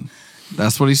other men.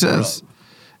 That's what he says.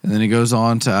 And then he goes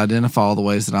on to identify all the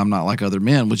ways that I'm not like other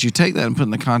men, which you take that and put in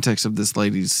the context of this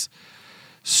lady's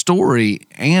story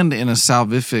and in a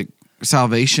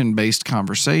salvation-based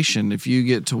conversation, if you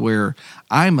get to where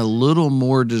I'm a little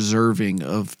more deserving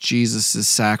of Jesus'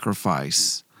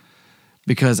 sacrifice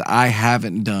because I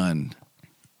haven't done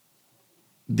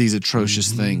these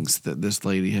atrocious things that this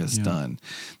lady has done.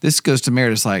 This goes to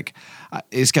merit. It's like,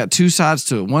 it's got two sides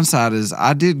to it. One side is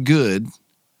I did good,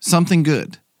 something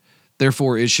good,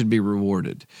 therefore it should be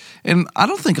rewarded. And I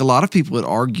don't think a lot of people would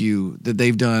argue that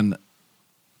they've done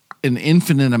an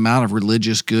infinite amount of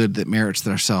religious good that merits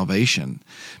their salvation,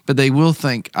 but they will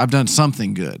think I've done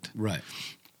something good. Right.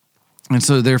 And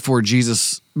so therefore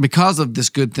Jesus, because of this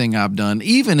good thing I've done,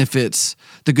 even if it's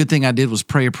the good thing I did was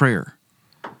pray a prayer.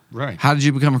 Right. How did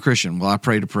you become a Christian? Well, I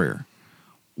prayed a prayer.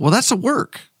 Well, that's a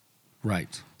work.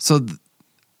 Right. So,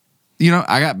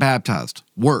 I got baptized.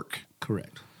 Work.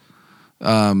 Correct.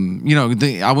 I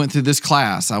went through this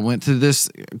class. I went through this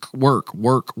work.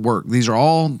 These are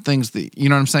all things that, you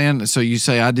know what I'm saying? So you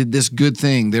say, I did this good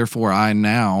thing, therefore I am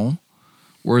now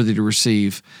worthy to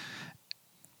receive.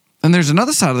 And there's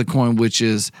another side of the coin, which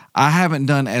is I haven't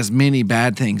done as many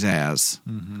bad things as,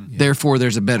 therefore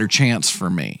there's a better chance for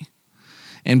me.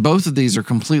 And both of these are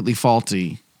completely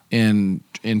faulty in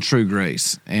true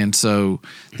grace. And so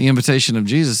the invitation of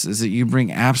Jesus is that you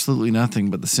bring absolutely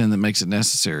nothing but the sin that makes it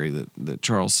necessary, that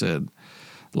Charles said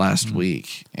last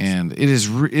week. And it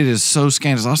is so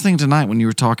scandalous. I was thinking tonight when you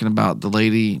were talking about the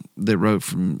lady that wrote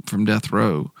from death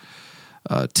row,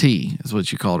 T is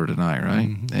what you called her tonight, right?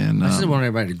 And I just want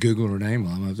everybody to Google her name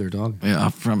while I'm up there talking.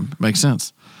 Yeah, makes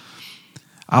sense.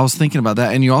 I was thinking about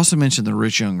that. And you also mentioned the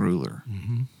rich young ruler.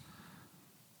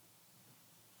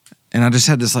 And I just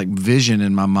had this vision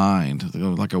in my mind,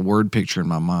 like a word picture in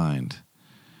my mind.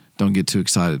 Don't get too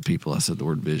excited, people. I said the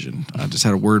word vision. I just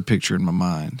had a word picture in my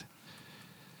mind.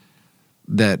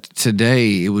 That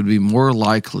today it would be more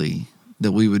likely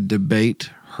that we would debate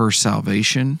her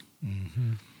salvation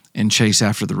and chase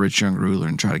after the rich young ruler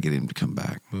and try to get him to come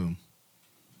back. Boom.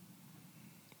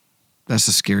 That's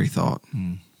a scary thought.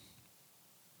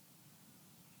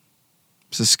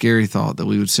 It's a scary thought that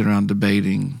we would sit around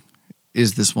debating,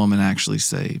 is this woman actually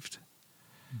saved?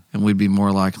 And we'd be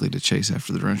more likely to chase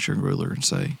after the rich young ruler and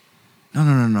say,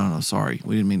 no, sorry.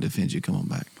 We didn't mean to offend you. Come on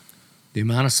back. The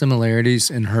amount of similarities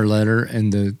in her letter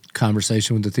and the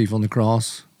conversation with the thief on the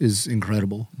cross is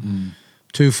incredible.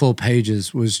 2 full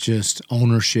pages was just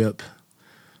ownership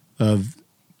of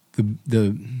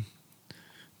the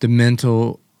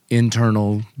mental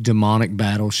internal demonic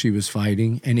battle she was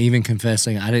fighting, and even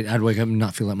confessing, I'd wake up and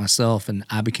not feel like myself, and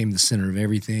I became the center of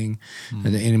everything,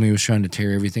 and the enemy was trying to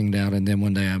tear everything down. And then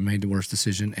one day I made the worst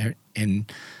decision,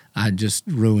 and I just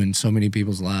ruined so many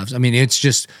people's lives. I mean, it's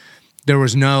just, there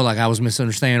was no, like, I was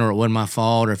misunderstanding, or it wasn't my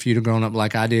fault, or if you'd have grown up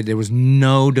like I did, there was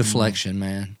no deflection,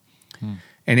 man.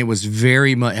 And it was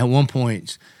very much, at one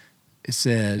point, it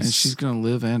says, and she's going to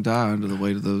live and die under the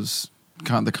weight of those,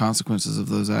 the consequences of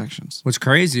those actions. What's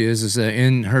crazy is that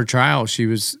in her trial, she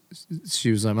was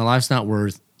like, my life's not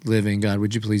worth living. God,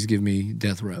 would you please give me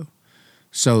death row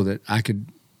so that I could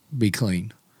be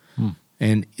clean?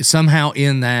 And somehow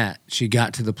in that, she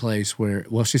got to the place where,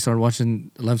 well, she started watching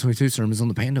 1122 sermons on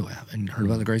the Pando app and heard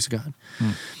about the grace of God.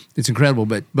 It's incredible.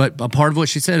 But a part of what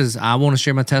she said is, I want to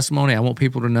share my testimony. I want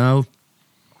people to know,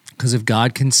 because if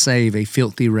God can save a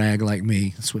filthy rag like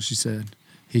me, that's what she said,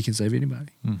 he can save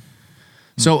anybody.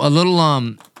 So a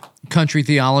little country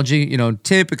theology,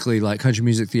 typically like country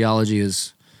music theology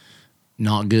is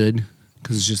not good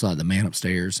because it's just like the man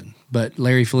upstairs. But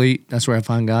Larry Fleet, that's where I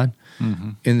find God.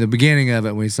 In the beginning of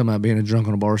it, when he's talking about being a drunk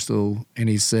on a bar stool, and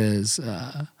he says,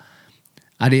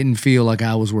 I didn't feel like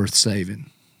I was worth saving,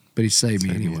 but he saved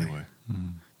me anyway.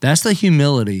 That's the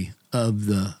humility of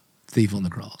the thief on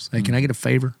the cross. Hey, can I get a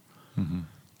favor?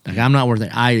 Like, I'm not worth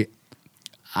it. I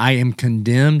am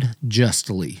condemned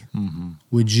justly.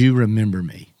 Would you remember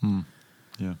me?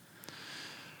 Yeah.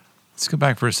 Let's go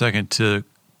back for a second to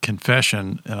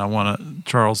confession, and I want to,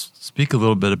 Charles, speak a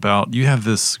little bit about, you have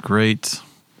this great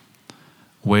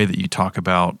way that you talk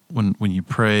about when you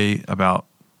pray about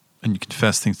and you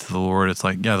confess things to the Lord. It's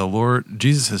like, yeah, the Lord,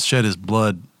 Jesus has shed his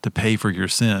blood to pay for your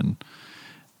sin.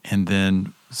 And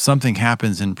then something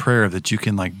happens in prayer that you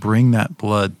can like bring that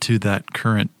blood to that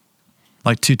current,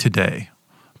 like to today,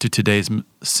 to today's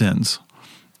sins.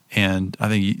 And I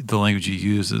think the language you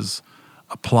use is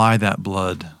apply that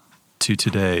blood to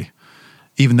today,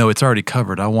 even though it's already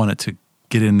covered. I want it to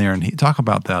get in there and talk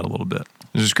about that a little bit.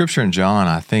 There's a scripture in John,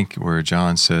 I think, where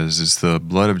John says it's the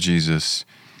blood of Jesus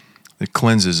that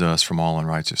cleanses us from all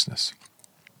unrighteousness.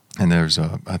 And there's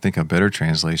I think a better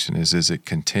translation is it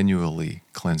continually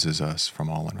cleanses us from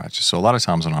all unrighteousness. So a lot of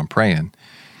times when I'm praying,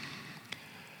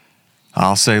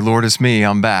 I'll say, Lord, it's me,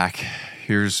 I'm back.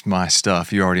 Here's my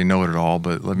stuff. You already know it all,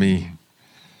 but let me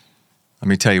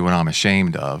tell you what I'm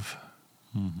ashamed of.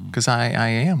 Because I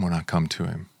am when I come to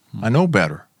him. I know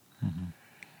better.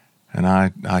 And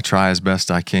I try as best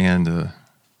I can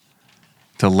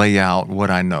to lay out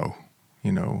what I know,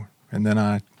 and then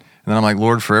I'm like,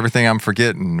 Lord, for everything I'm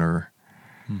forgetting, or,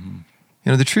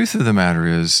 the truth of the matter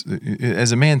is,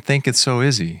 as a man thinketh, so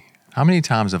is he. How many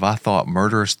times have I thought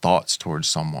murderous thoughts towards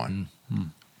someone?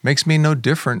 Makes me no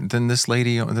different than this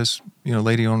lady,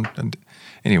 lady on,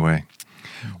 anyway.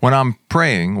 When I'm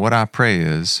praying, what I pray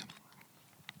is,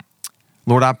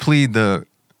 Lord, I plead the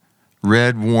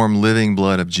red, warm, living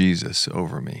blood of Jesus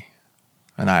over me.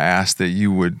 And I ask that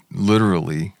you would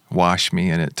literally wash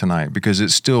me in it tonight, because it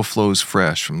still flows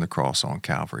fresh from the cross on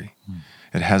Calvary.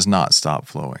 It has not stopped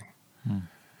flowing.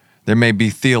 There may be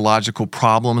theological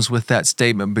problems with that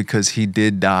statement because he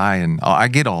did die, and I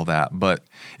get all that. But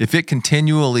if it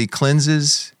continually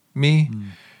cleanses me,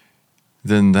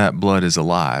 then that blood is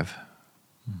alive.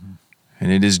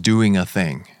 And it is doing a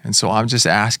thing. And so I'm just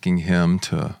asking him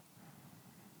to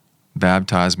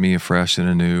baptize me afresh and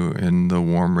anew in the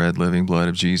warm, red, living blood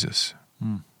of Jesus,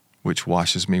 which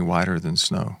washes me whiter than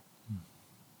snow.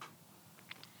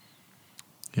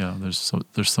 Yeah, there's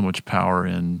so much power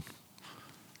in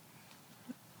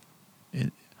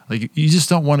like, you just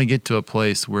don't want to get to a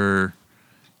place where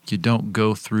you don't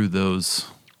go through those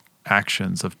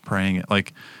actions of praying it.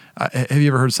 Like, have you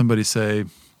ever heard somebody say,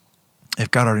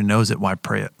 if God already knows it, why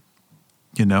pray it?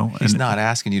 He's not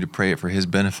asking you to pray it for his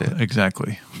benefit.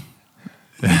 Exactly.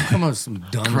 Come on, some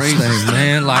dumb thing,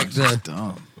 man. Like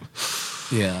Dumb.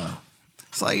 Yeah.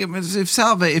 It's like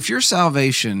if your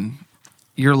salvation,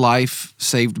 your life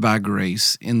saved by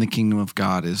grace in the kingdom of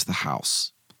God is the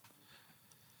house.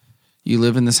 You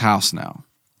live in this house now.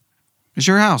 It's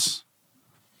your house.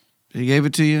 He gave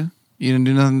it to you. You didn't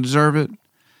do nothing to deserve it,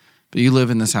 but you live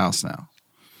in this house now.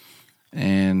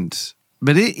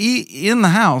 But in the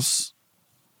house,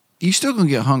 you still gonna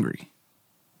get hungry,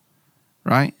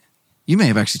 right? You may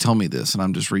have actually told me this, and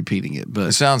I'm just repeating it. But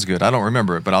it sounds good. I don't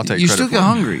remember it, but I'll take credit for it. You still get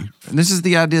hungry. And this is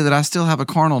the idea that I still have a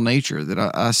carnal nature, that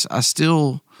I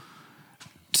still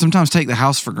sometimes take the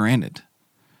house for granted.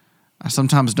 I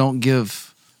sometimes don't give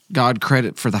God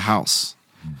credit for the house.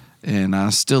 And I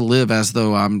still live as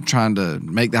though I'm trying to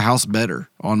make the house better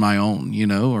on my own,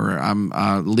 or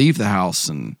I leave the house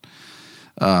and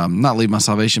not leave my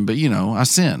salvation, but I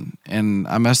sin and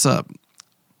I mess up.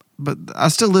 But I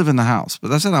still live in the house. But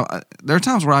that's it. There are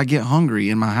times where I get hungry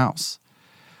in my house.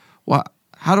 Well,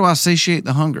 how do I satiate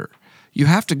the hunger? You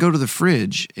have to go to the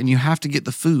fridge and you have to get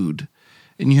the food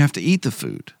and you have to eat the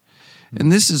food.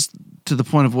 And this is to the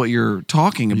point of what you're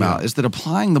talking about, is that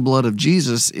applying the blood of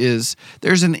Jesus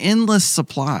there's an endless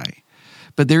supply.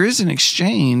 But there is an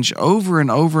exchange over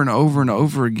and over and over and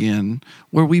over again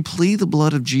where we plead the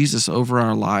blood of Jesus over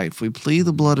our life. We plead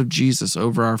the blood of Jesus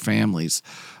over our families,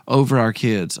 over our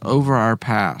kids, over our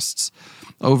pasts,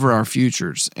 over our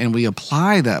futures. And we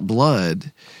apply that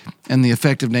blood and the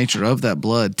effective nature of that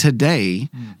blood today,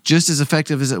 just as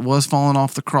effective as it was falling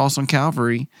off the cross on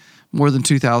Calvary more than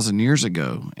 2,000 years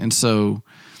ago. And so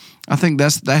I think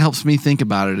that helps me think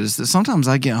about it, is that sometimes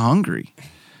I get hungry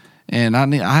and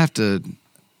I have to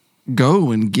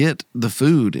go and get the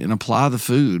food and apply the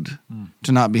food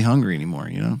to not be hungry anymore,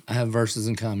 I have verses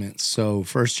and comments. So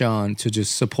 1 John, to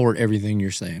just support everything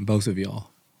you're saying, both of y'all.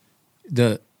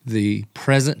 The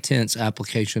present tense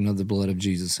application of the blood of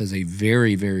Jesus has a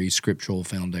very, very scriptural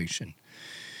foundation.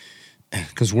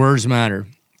 Because words matter.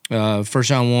 1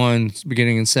 John 1,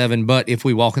 beginning in 7, but if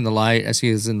we walk in the light, as he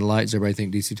is in the light, does everybody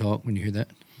think DC talk when you hear that?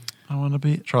 I want to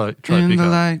be, try in to pick the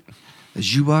up. light,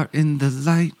 as you are in the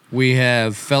light. We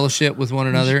have fellowship with one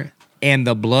another, and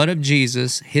the blood of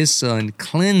Jesus, his son,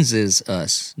 cleanses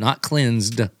us, not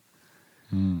cleansed,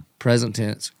 present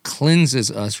tense,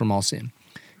 cleanses us from all sin.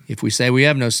 If we say we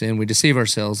have no sin, we deceive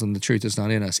ourselves and the truth is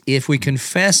not in us. If we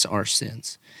confess our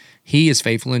sins, he is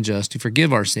faithful and just to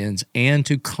forgive our sins and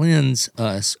to cleanse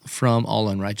us from all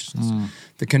unrighteousness.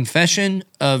 The confession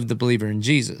of the believer in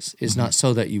Jesus is not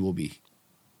so that you will be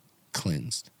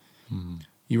cleansed.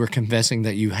 You are confessing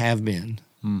that you have been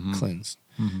cleansed.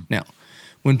 Now,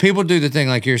 when people do the thing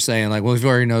like you're saying, like, well, if he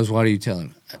already knows, why do you tell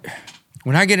him?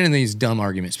 When I get into these dumb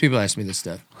arguments, people ask me this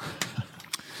stuff.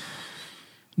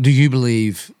 Do you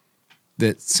believe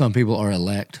that some people are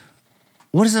elect?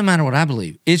 What does it matter what I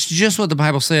believe? It's just what the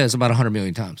Bible says about 100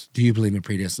 million times. Do you believe in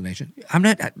predestination?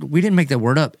 We didn't make that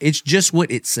word up. It's just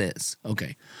what it says.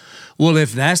 Okay. Well,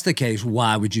 if that's the case,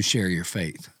 why would you share your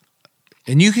faith?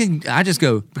 And I just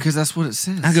go, because that's what it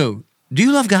says. I go, do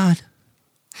you love God?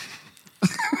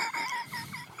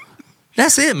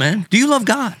 That's it, man. Do you love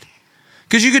God?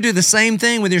 Because you could do the same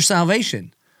thing with your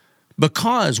salvation.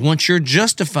 Because once you're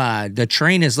justified, the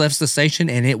train has left the station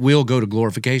and it will go to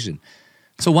glorification.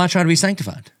 So why try to be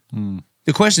sanctified?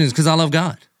 The question is, because I love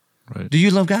God. Right. Do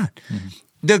you love God?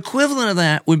 The equivalent of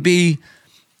that would be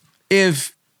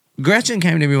if Gretchen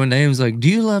came to me one day and was like, do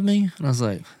you love me? And I was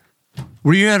like,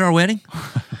 were you at our wedding?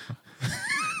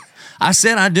 I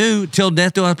said I do, till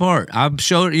death do us part. I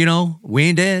showed, we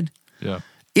ain't dead. Yeah.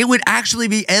 It would actually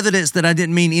be evidence that I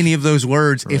didn't mean any of those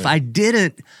words if I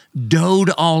didn't dote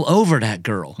all over that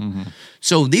girl.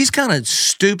 So these kind of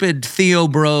stupid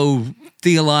theological,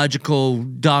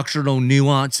 doctrinal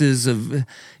nuances of,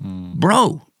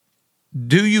 bro,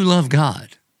 do you love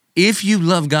God? If you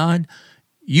love God,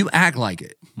 you act like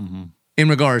it. In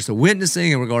regards to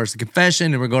witnessing, in regards to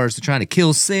confession, in regards to trying to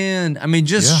kill sin. I mean,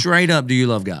 just straight up, do you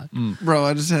love God? Bro,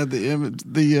 I just had the image,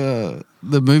 the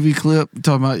movie clip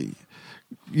talking about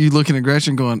you looking at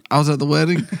Gretchen going, I was at the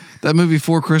wedding. That movie,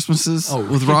 Four Christmases,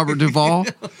 with Robert Duvall.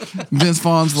 Vince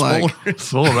Vaughn's like,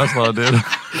 that's what I did.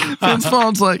 Vince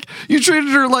Vaughn's like, you treated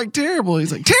her like terrible.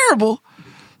 He's like, terrible?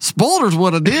 Spoiled her's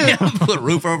what I did. Put a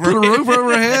roof over Put a roof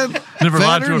over her head. Never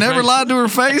lied to her never face. lied to her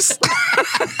face.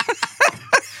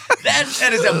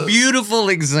 That is a beautiful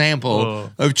example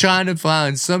of trying to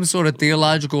find some sort of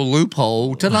theological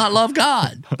loophole to not love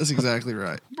God. That's exactly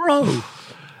right. Bro.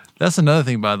 That's another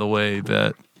thing, by the way,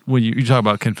 that when you talk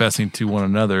about confessing to one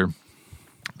another,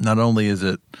 not only is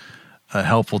it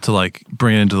helpful to like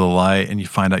bring it into the light and you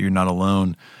find out you're not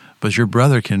alone, but your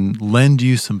brother can lend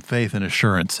you some faith and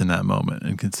assurance in that moment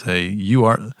and can say,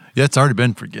 it's already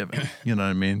been forgiven. You know what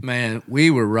I mean? Man,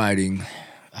 we were writing,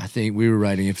 If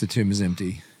the Tomb is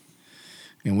Empty.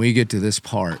 And we get to this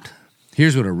part.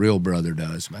 Here's what a real brother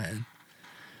does, man.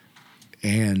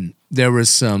 And there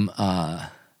was some, I'm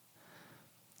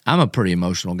a pretty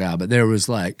emotional guy, but there was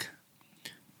like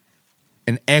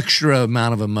an extra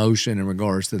amount of emotion in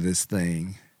regards to this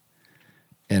thing.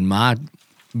 And my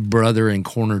brother and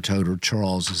corner toter,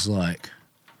 Charles, is like,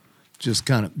 just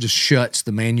shuts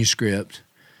the manuscript.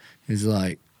 Is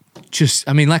like,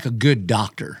 like a good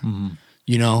doctor,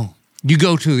 You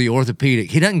go to the orthopedic.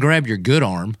 He doesn't grab your good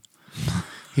arm.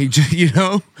 He just, he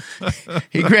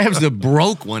grabs the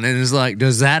broke one and is like,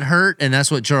 does that hurt? And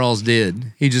that's what Charles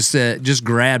did. He just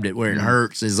grabbed it where it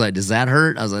hurts. He's like, does that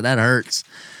hurt? I was like, that hurts.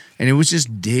 And it was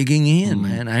just digging in,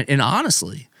 man. And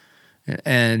honestly,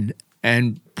 and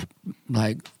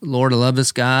like, Lord, I love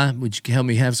this guy. Would you help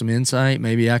me have some insight?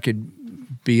 Maybe I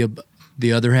could be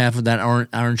the other half of that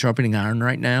iron sharpening iron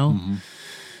right now. Mm-hmm.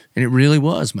 And it really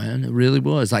was, man. It really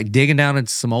was like digging down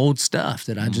into some old stuff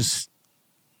that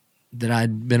that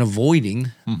I'd been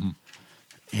avoiding. Mm-hmm.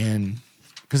 And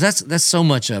because that's so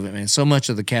much of it, man. So much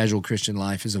of the casual Christian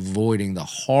life is avoiding the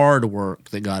hard work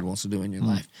that God wants to do in your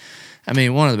life. I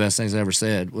mean, one of the best things I ever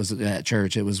said was at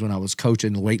church. It was when I was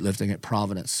coaching weightlifting at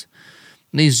Providence.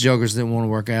 And these jokers didn't want to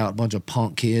work out, a bunch of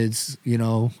punk kids,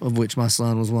 of which my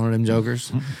son was one of them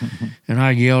jokers. And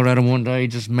I yelled at him one day,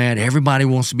 just mad. Everybody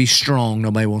wants to be strong.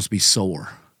 Nobody wants to be sore.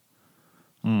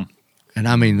 And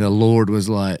I mean, the Lord was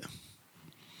like,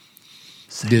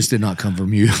 this did not come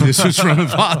from you. This was from the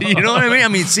Father. You know what I mean? I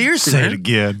mean, seriously. Say it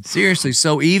again. Seriously.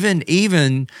 So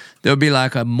even there'll be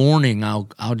like a morning.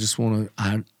 I just want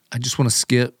to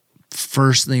skip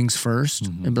first things first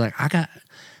and be like,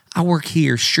 I work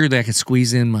here. Surely I can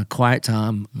squeeze in my quiet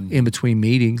time in between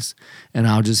meetings, and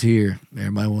I'll just hear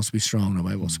everybody wants to be strong.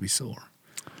 Nobody wants to be sore.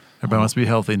 Everybody wants to be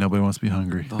healthy. Nobody wants to be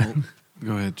hungry.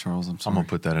 Go ahead, Charles. I'm sorry. I'm going to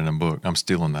put that in a book. I'm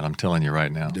stealing that. I'm telling you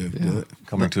right now. Do it.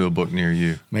 Coming to a book near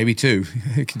you. Maybe two.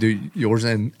 You can do yours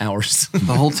and ours.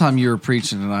 The whole time you were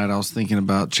preaching tonight, I was thinking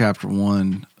about chapter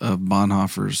 1 of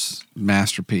Bonhoeffer's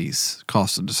masterpiece,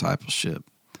 Cost of Discipleship.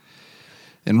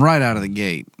 And right out of the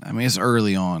gate, I mean, it's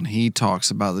early on, he talks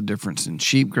about the difference in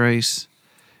cheap grace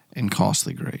and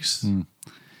costly grace.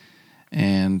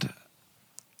 And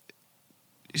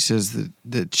he says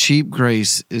that cheap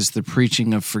grace is the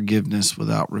preaching of forgiveness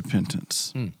without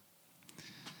repentance.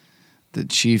 That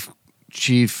cheap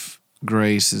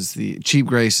grace is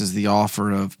the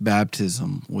offer of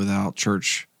baptism without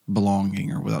church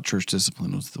belonging or without church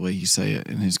discipline, was the way he say it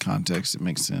in his context. It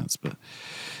makes sense, but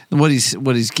what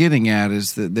he's getting at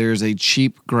is that there's a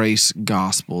cheap grace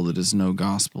gospel that is no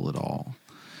gospel at all,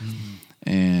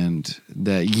 and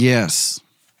that yes,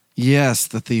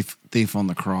 the thief on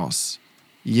the cross,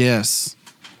 yes,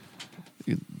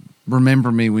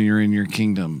 remember me when you're in your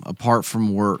kingdom. Apart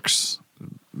from works,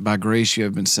 by grace you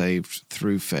have been saved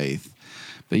through faith.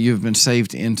 But you've been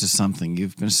saved into something.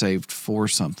 You've been saved for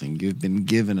something. You've been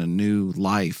given a new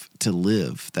life to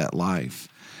live that life.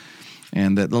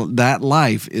 And that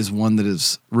life is one that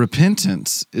is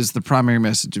repentance is the primary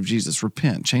message of Jesus.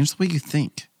 Repent. Change the way you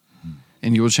think,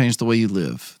 and you will change the way you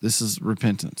live. This is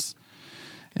repentance.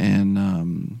 And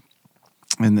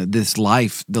that this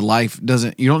life, the life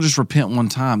doesn't, you don't just repent one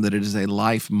time, that it is a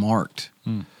life marked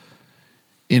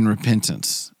in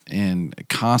repentance and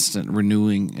constant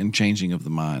renewing and changing of the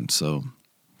mind. So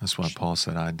that's why Paul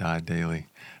said, I die daily.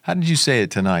 How did you say it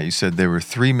tonight? You said there were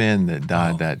 3 men that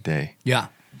died that day. Yeah.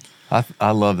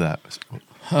 I love that.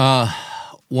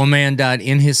 One man died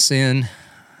in his sin,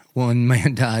 one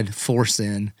man died for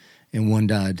sin, and one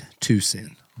died to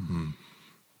sin.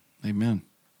 Amen.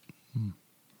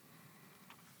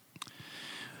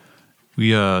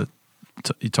 You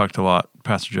talked a lot,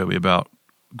 Pastor Joby, about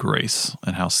grace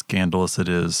and how scandalous it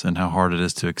is and how hard it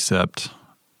is to accept.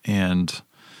 And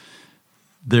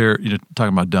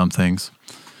talking about dumb things,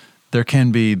 there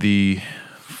can be the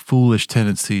foolish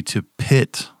tendency to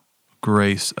pit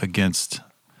grace against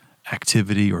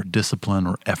activity or discipline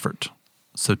or effort.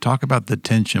 So talk about the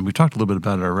tension. We talked a little bit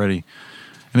about it already.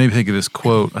 And maybe think of this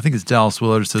quote. I think it's Dallas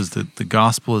Willard says that the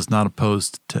gospel is not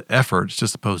opposed to effort, it's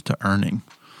just opposed to earning.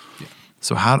 Yeah.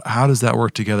 So how does that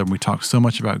work together when we talk so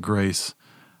much about grace?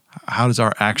 How does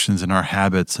our actions and our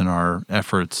habits and our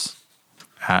efforts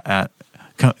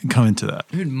come into that?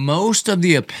 Dude, most of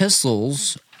the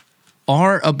epistles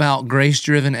are about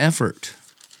grace-driven effort.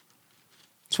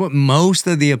 It's what most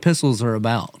of the epistles are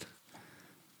about.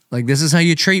 Like, this is how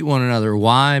you treat one another.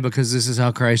 Why? Because this is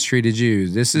how Christ treated you.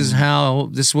 This is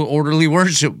what orderly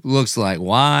worship looks like.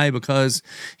 Why? Because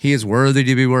he is worthy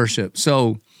to be worshiped.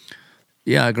 So,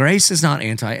 yeah, grace is not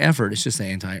anti-effort. It's just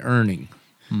anti-earning.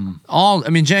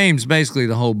 James, basically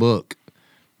the whole book.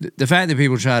 The fact that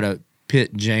people try to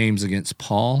pit James against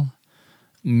Paul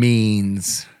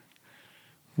means,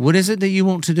 what is it that you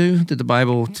want to do that the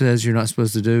Bible says you're not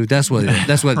supposed to do? That's what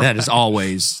that is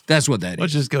always. That's what that is.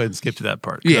 Let's just go ahead and skip to that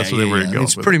part. Yeah, that's what we're going.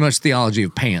 It's pretty much theology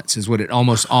of pants is what it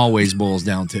almost always boils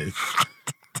down to.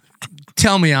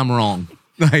 Tell me I'm wrong.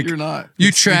 Like, you're not.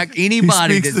 You track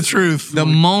anybody. He speaks the truth. The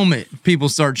moment people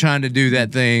start trying to do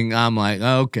that thing, I'm like,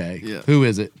 okay, who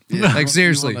is it? Yeah. Like,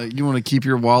 seriously. You want to keep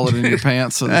your wallet in your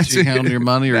pants so that you can handle your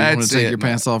money, or you want to take your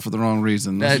man. pants off for the wrong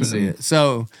reason? That's it.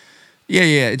 So, yeah.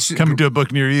 It's coming to a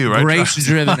book near you, right?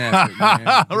 Grace-driven effort,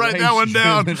 man. Write that one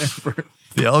down.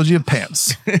 Theology of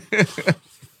pants.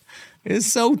 It's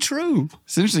so true.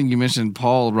 It's interesting you mentioned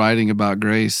Paul writing about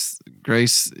grace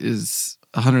grace is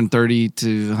 130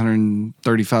 to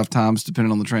 135 times,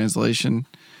 depending on the translation,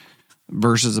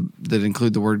 verses that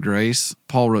include the word grace.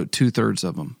 Paul wrote 2/3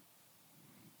 of them.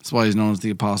 That's why he's known as the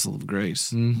apostle of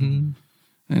grace. Mm-hmm.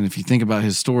 And if you think about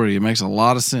his story, it makes a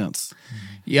lot of sense.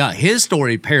 Yeah, his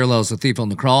story parallels the thief on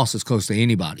the cross as close to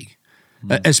anybody,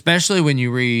 especially when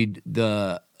you read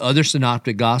the other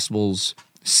synoptic gospels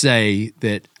say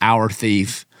that our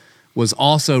thief was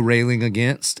also railing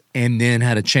against and then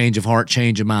had a change of heart,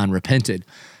 change of mind, repented.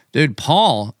 Dude,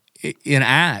 Paul in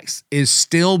Acts is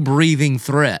still breathing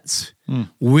threats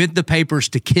with the papers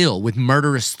to kill, with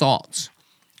murderous thoughts.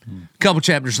 A couple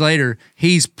chapters later,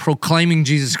 he's proclaiming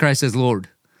Jesus Christ as Lord.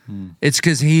 It's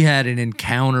because he had an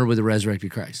encounter with the resurrected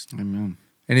Christ. Amen.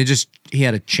 And he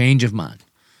had a change of mind.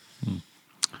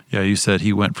 Yeah, you said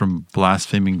he went from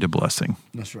blaspheming to blessing.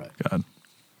 That's right. God.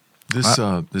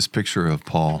 This picture of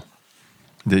Paul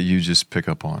that you just pick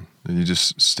up on, that you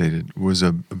just stated, was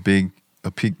a big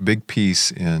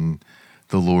piece in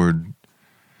the Lord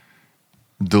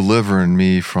delivering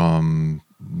me from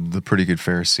the pretty good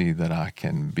Pharisee that I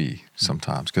can be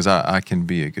sometimes, because I can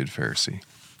be a good Pharisee.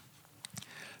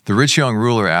 The rich young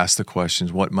ruler asked the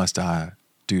questions, what must I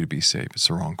do to be saved? It's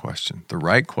the wrong question. The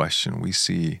right question we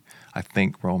see, I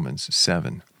think, Romans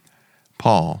 7.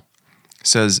 Paul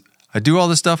says, I do all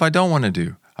the stuff I don't want to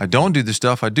do. I don't do the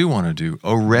stuff I do want to do.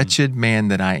 O wretched man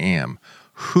that I am,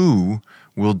 who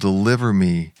will deliver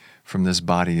me from this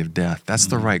body of death? That's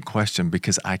the right question,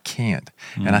 because I can't.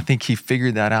 And I think he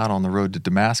figured that out on the road to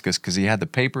Damascus, because he had the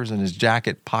papers in his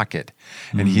jacket pocket,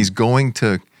 and he's going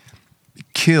to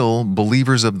kill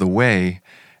believers of the way,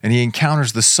 and he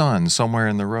encounters the sun somewhere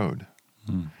in the road.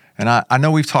 And I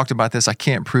know we've talked about this. I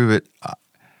can't prove it.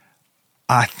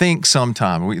 I think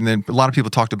sometime, and then a lot of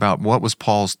people talked about what was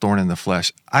Paul's thorn in the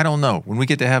flesh. I don't know. When we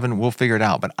get to heaven, we'll figure it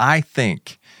out. But I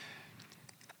think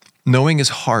knowing his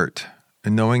heart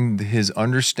and knowing his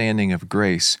understanding of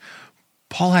grace,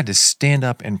 Paul had to stand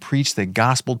up and preach the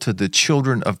gospel to the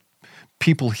children of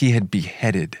people he had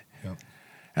beheaded. Yep.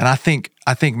 And I think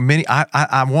many,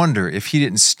 I wonder if he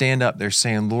didn't stand up there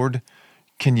saying, Lord,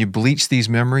 can you bleach these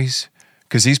memories?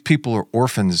 Because these people are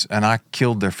orphans and I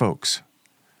killed their folks.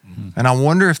 And I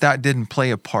wonder if that didn't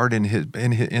play a part in his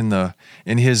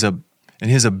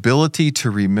ability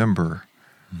to remember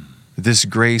this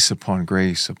grace upon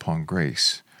grace upon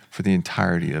grace for the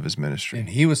entirety of his ministry. And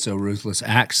he was so ruthless.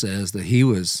 Acts says that he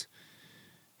was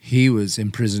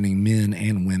imprisoning men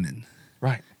and women.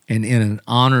 Right. And in an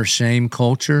honor shame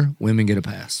culture, women get a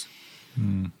pass,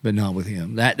 but not with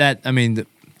him.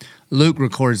 Luke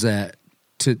records that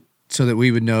so that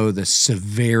we would know the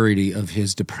severity of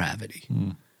his depravity.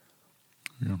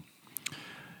 Yeah.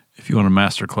 If you want a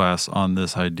master class on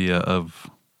this idea of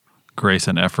grace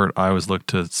and effort, I always look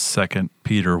to 2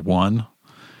 Peter 1,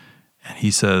 and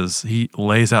he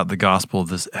lays out the gospel,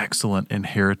 this excellent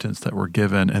inheritance that we're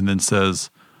given, and then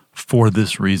says, for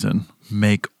this reason,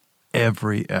 make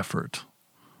every effort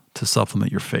to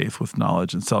supplement your faith with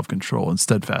knowledge and self-control and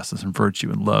steadfastness and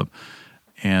virtue and love.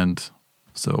 And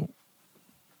so,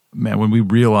 man, when we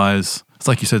realize, it's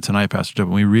like you said tonight, Pastor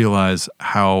Joby, when we realize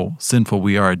how sinful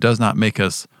we are, it does not make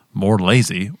us more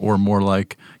lazy or more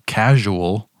like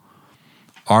casual.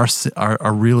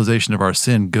 Our realization of our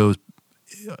sin goes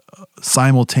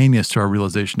simultaneous to our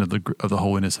realization of the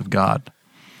holiness of God.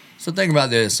 So think about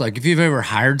this. Like if you've ever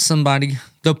hired somebody,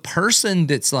 the person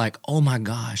that's like, oh my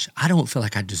gosh, I don't feel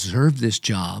like I deserve this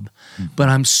job, but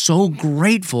I'm so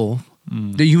grateful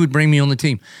that you would bring me on the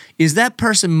team. Is that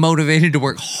person motivated to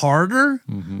work harder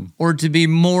or to be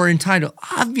more entitled?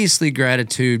 Obviously,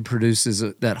 gratitude produces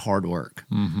that hard work.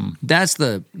 That's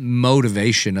the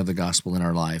motivation of the gospel in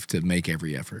our life, to make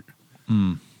every effort.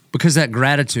 Because that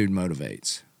gratitude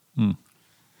motivates.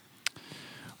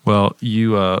 Well,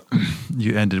 you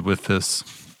ended with this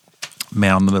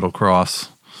man on the middle cross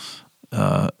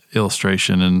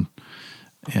illustration,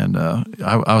 and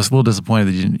I was a little disappointed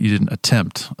that you didn't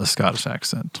attempt a Scottish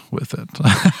accent with it.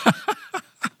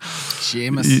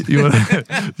 Seamus. You want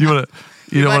to.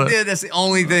 If I did, that's the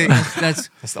only thing.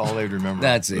 That's all they'd remember.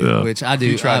 That's it. Yeah. Which I do.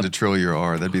 If you tried to trill your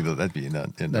R, that'd be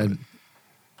enough.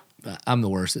 I'm the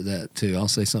worst at that too. I'll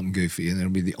say something goofy, and it'll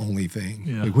be the only thing.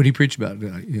 Yeah. Like, what do you preach about?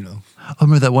 I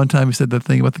remember that one time you said that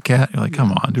thing about the cat. You're like,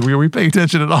 come on, were we paying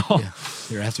attention at all? Yeah.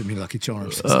 You're after me, Lucky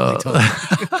Charms.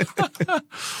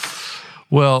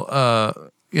 Well, I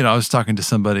was talking to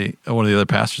somebody, one of the other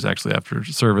pastors actually after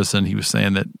service, and he was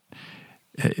saying that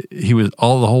he was the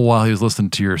whole while he was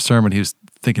listening to your sermon, he was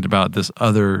thinking about this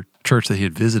other church that he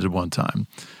had visited one time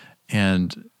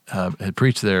and had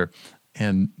preached there,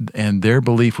 and their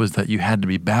belief was that you had to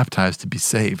be baptized to be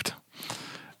saved.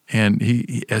 And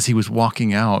he as he was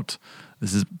walking out,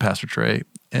 this is Pastor Trey,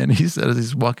 and he said as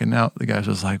he's walking out, the guy's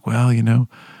just like, well,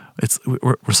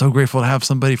 we're so grateful to have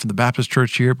somebody from the Baptist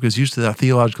church here, because usually that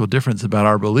theological difference about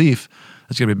our belief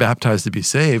that's going to be baptized to be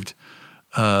saved,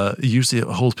 usually it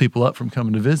holds people up from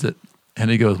coming to visit. And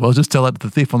he goes, well, just tell that to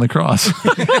the thief on the cross.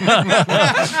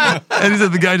 And he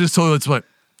said the guy just told him, it's like,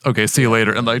 okay, see you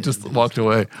later, and like just walked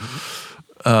away.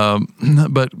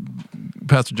 But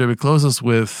Pastor Joby, close us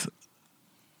with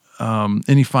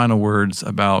any final words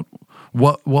about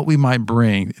what we might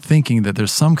bring, thinking that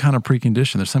there's some kind of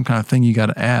precondition, there's some kind of thing you got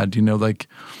to add.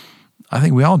 I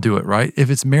think we all do it, right? If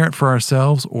it's merit for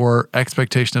ourselves or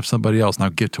expectation of somebody else, now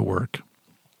get to work.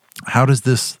 How does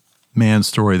this man's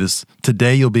story, this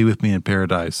 "today you'll be with me in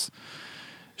paradise,"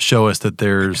 show us that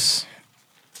it's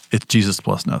Jesus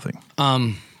plus nothing?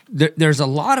 There's a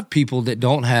lot of people that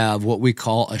don't have what we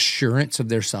call assurance of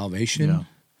their salvation. Yeah.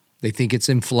 They think it's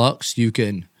in flux. You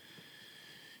can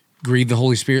grieve the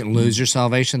Holy Spirit and lose your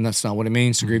salvation. That's not what it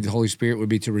means. To grieve the Holy Spirit would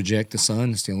be to reject the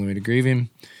Son. It's the only way to grieve him.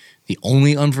 The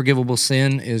only unforgivable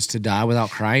sin is to die without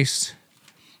Christ.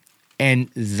 And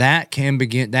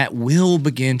that will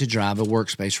begin to drive a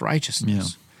works-based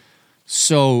righteousness. Yeah.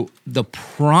 So the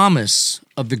promise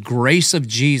of the grace of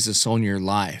Jesus on your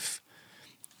life,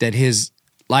 that his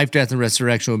life, death, and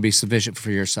resurrection will be sufficient for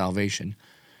your salvation,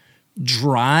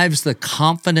 drives the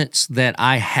confidence that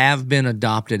I have been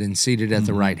adopted and seated at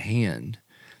the right hand.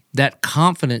 That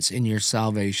confidence in your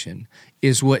salvation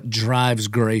is what drives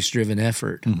grace-driven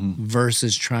effort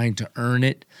versus trying to earn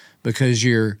it because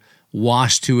you're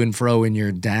washed to and fro in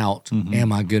your doubt.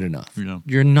 Am I good enough? Yeah.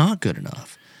 You're not good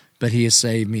enough, but he has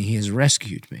saved me. He has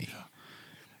rescued me. Yeah.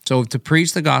 So to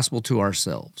preach the gospel to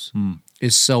ourselves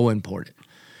is so important.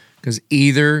 Because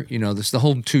either, this is the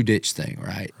whole two-ditch thing,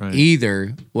 right?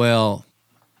 Either, well,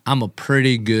 I'm a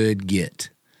pretty good git.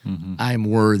 I'm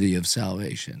worthy of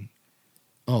salvation.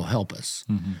 Oh, help us.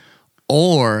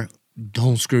 Or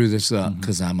don't screw this up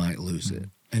because I might lose it.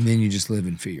 And then you just live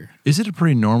in fear. Is it a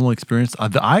pretty normal experience?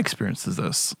 I experienced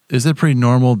this. Is it pretty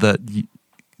normal that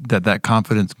that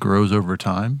confidence grows over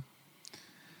time?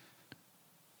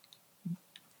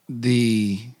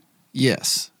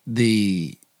 Yes.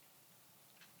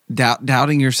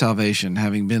 Doubting your salvation,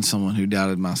 having been someone who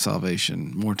doubted my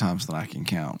salvation more times than I can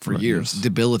count for years, yes.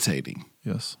 Debilitating.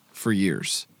 Yes. For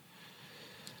years.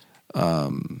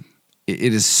 It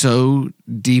is so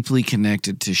deeply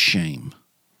connected to shame.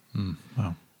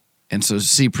 Wow. And so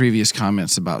see previous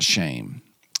comments about shame.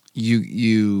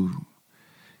 You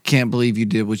can't believe you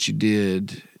did what you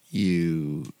did.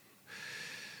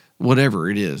 Whatever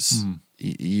it is.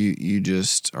 You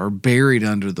just are buried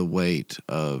under the weight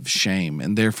of shame,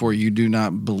 and therefore you do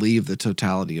not believe the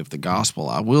totality of the gospel.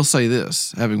 I will say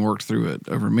this, having worked through it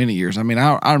over many years. I mean,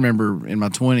 I remember in my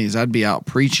 20s, I'd be out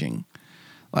preaching.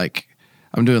 Like,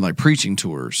 I'm doing like preaching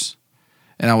tours,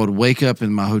 and I would wake up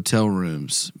in my hotel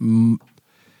rooms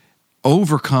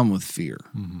overcome with fear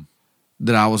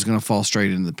that I was going to fall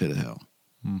straight into the pit of hell.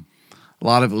 A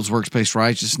lot of it was works-based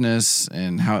righteousness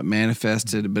and how it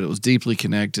manifested, but it was deeply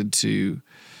connected to,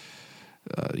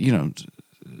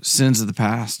 sins of the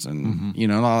past, and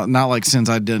not like sins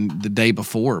I'd done the day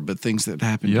before, but things that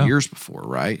happened years before.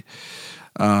 Right.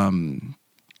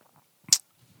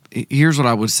 Here's what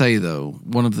I would say, though.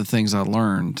 One of the things I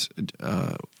learned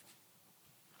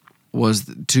was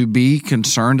to be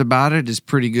concerned about it is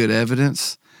pretty good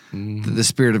evidence that the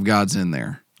Spirit of God's in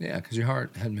there. Yeah, because your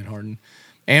heart hadn't been hardened.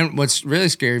 And what's really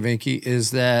scary, Vinky,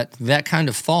 is that kind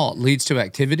of fault leads to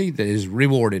activity that is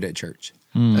rewarded at church.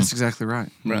 That's exactly right.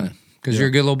 Right. Because you're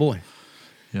a good little boy.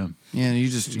 Yeah. Yeah, and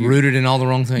you're rooted in all the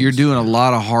wrong things. You're doing a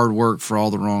lot of hard work for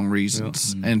all the wrong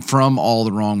reasons and from all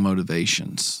the wrong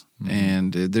motivations.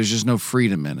 And there's just no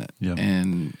freedom in it. Yeah.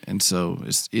 And so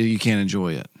you can't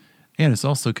enjoy it. And it's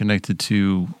also connected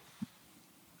to,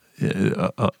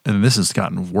 and this has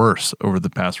gotten worse over the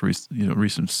past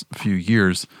recent few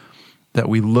years, that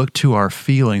we look to our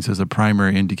feelings as a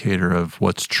primary indicator of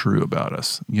what's true about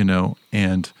us,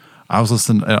 And I was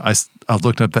listening, I was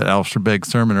looking up that Alistair Begg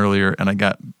sermon earlier, and I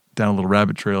got down a little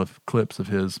rabbit trail of clips of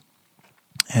his,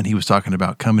 and he was talking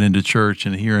about coming into church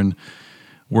and hearing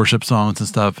worship songs and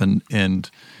stuff,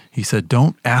 and he said,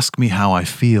 "Don't ask me how I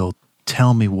feel,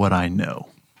 tell me what I know."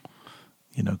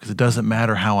 Because it doesn't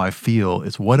matter how I feel,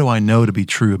 it's what do I know to be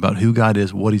true about who God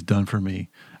is, what He's done for me.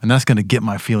 And that's going to get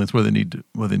my feelings where they need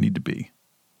to be.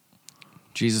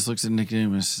 Jesus looks at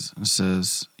Nicodemus and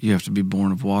says, "You have to be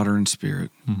born of water and spirit."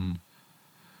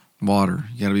 Water.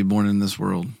 You got to be born in this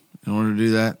world. In order to do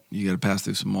that, you got to pass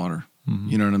through some water.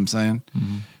 You know what I'm saying?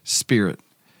 Spirit.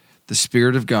 The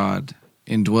Spirit of God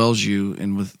indwells you,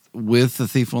 and with the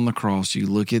thief on the cross, you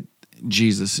look at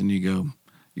Jesus and you go,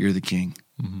 you're the king.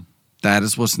 That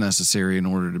is what's necessary in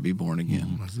order to be born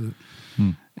again. That's it.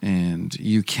 And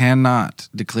you cannot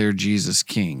declare Jesus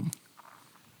king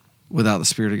without the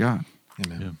Spirit of God.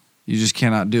 Amen. Yeah. You just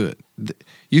cannot do it.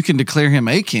 You can declare him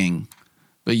a king,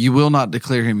 but you will not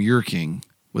declare him your king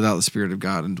without the Spirit of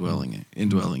God indwelling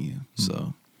you.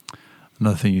 So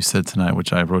Another thing you said tonight,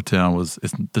 which I wrote down, was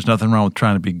there's nothing wrong with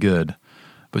trying to be good,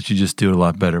 but you just do it a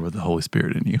lot better with the Holy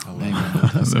Spirit in you. amen.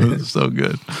 That was so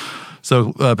good.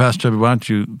 So, Pastor Joby, why don't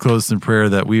you close us in prayer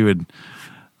that we'd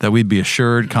be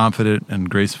assured, confident, and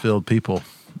grace-filled people.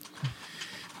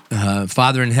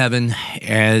 Father in heaven,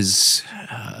 as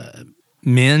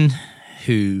men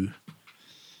who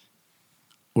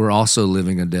were also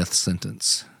living a death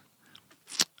sentence,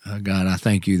 God, I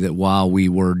thank you that while we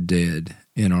were dead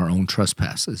in our own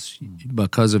trespasses,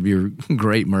 because of your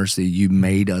great mercy, you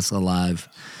made us alive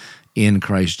in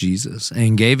Christ Jesus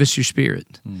and gave us your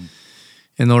Spirit.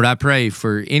 And Lord, I pray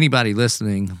for anybody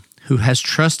listening who has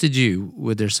trusted you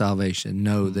with their salvation,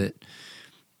 know that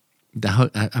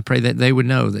I pray that they would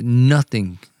know that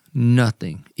nothing,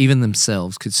 even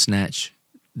themselves, could snatch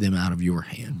them out of your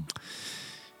hand.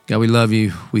 God, we love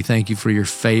you. We thank you for your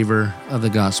favor of the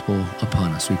gospel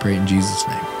upon us. We pray in Jesus'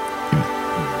 name.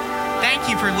 Thank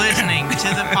you for listening to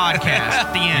the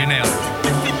podcast. The end. You nailed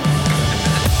it.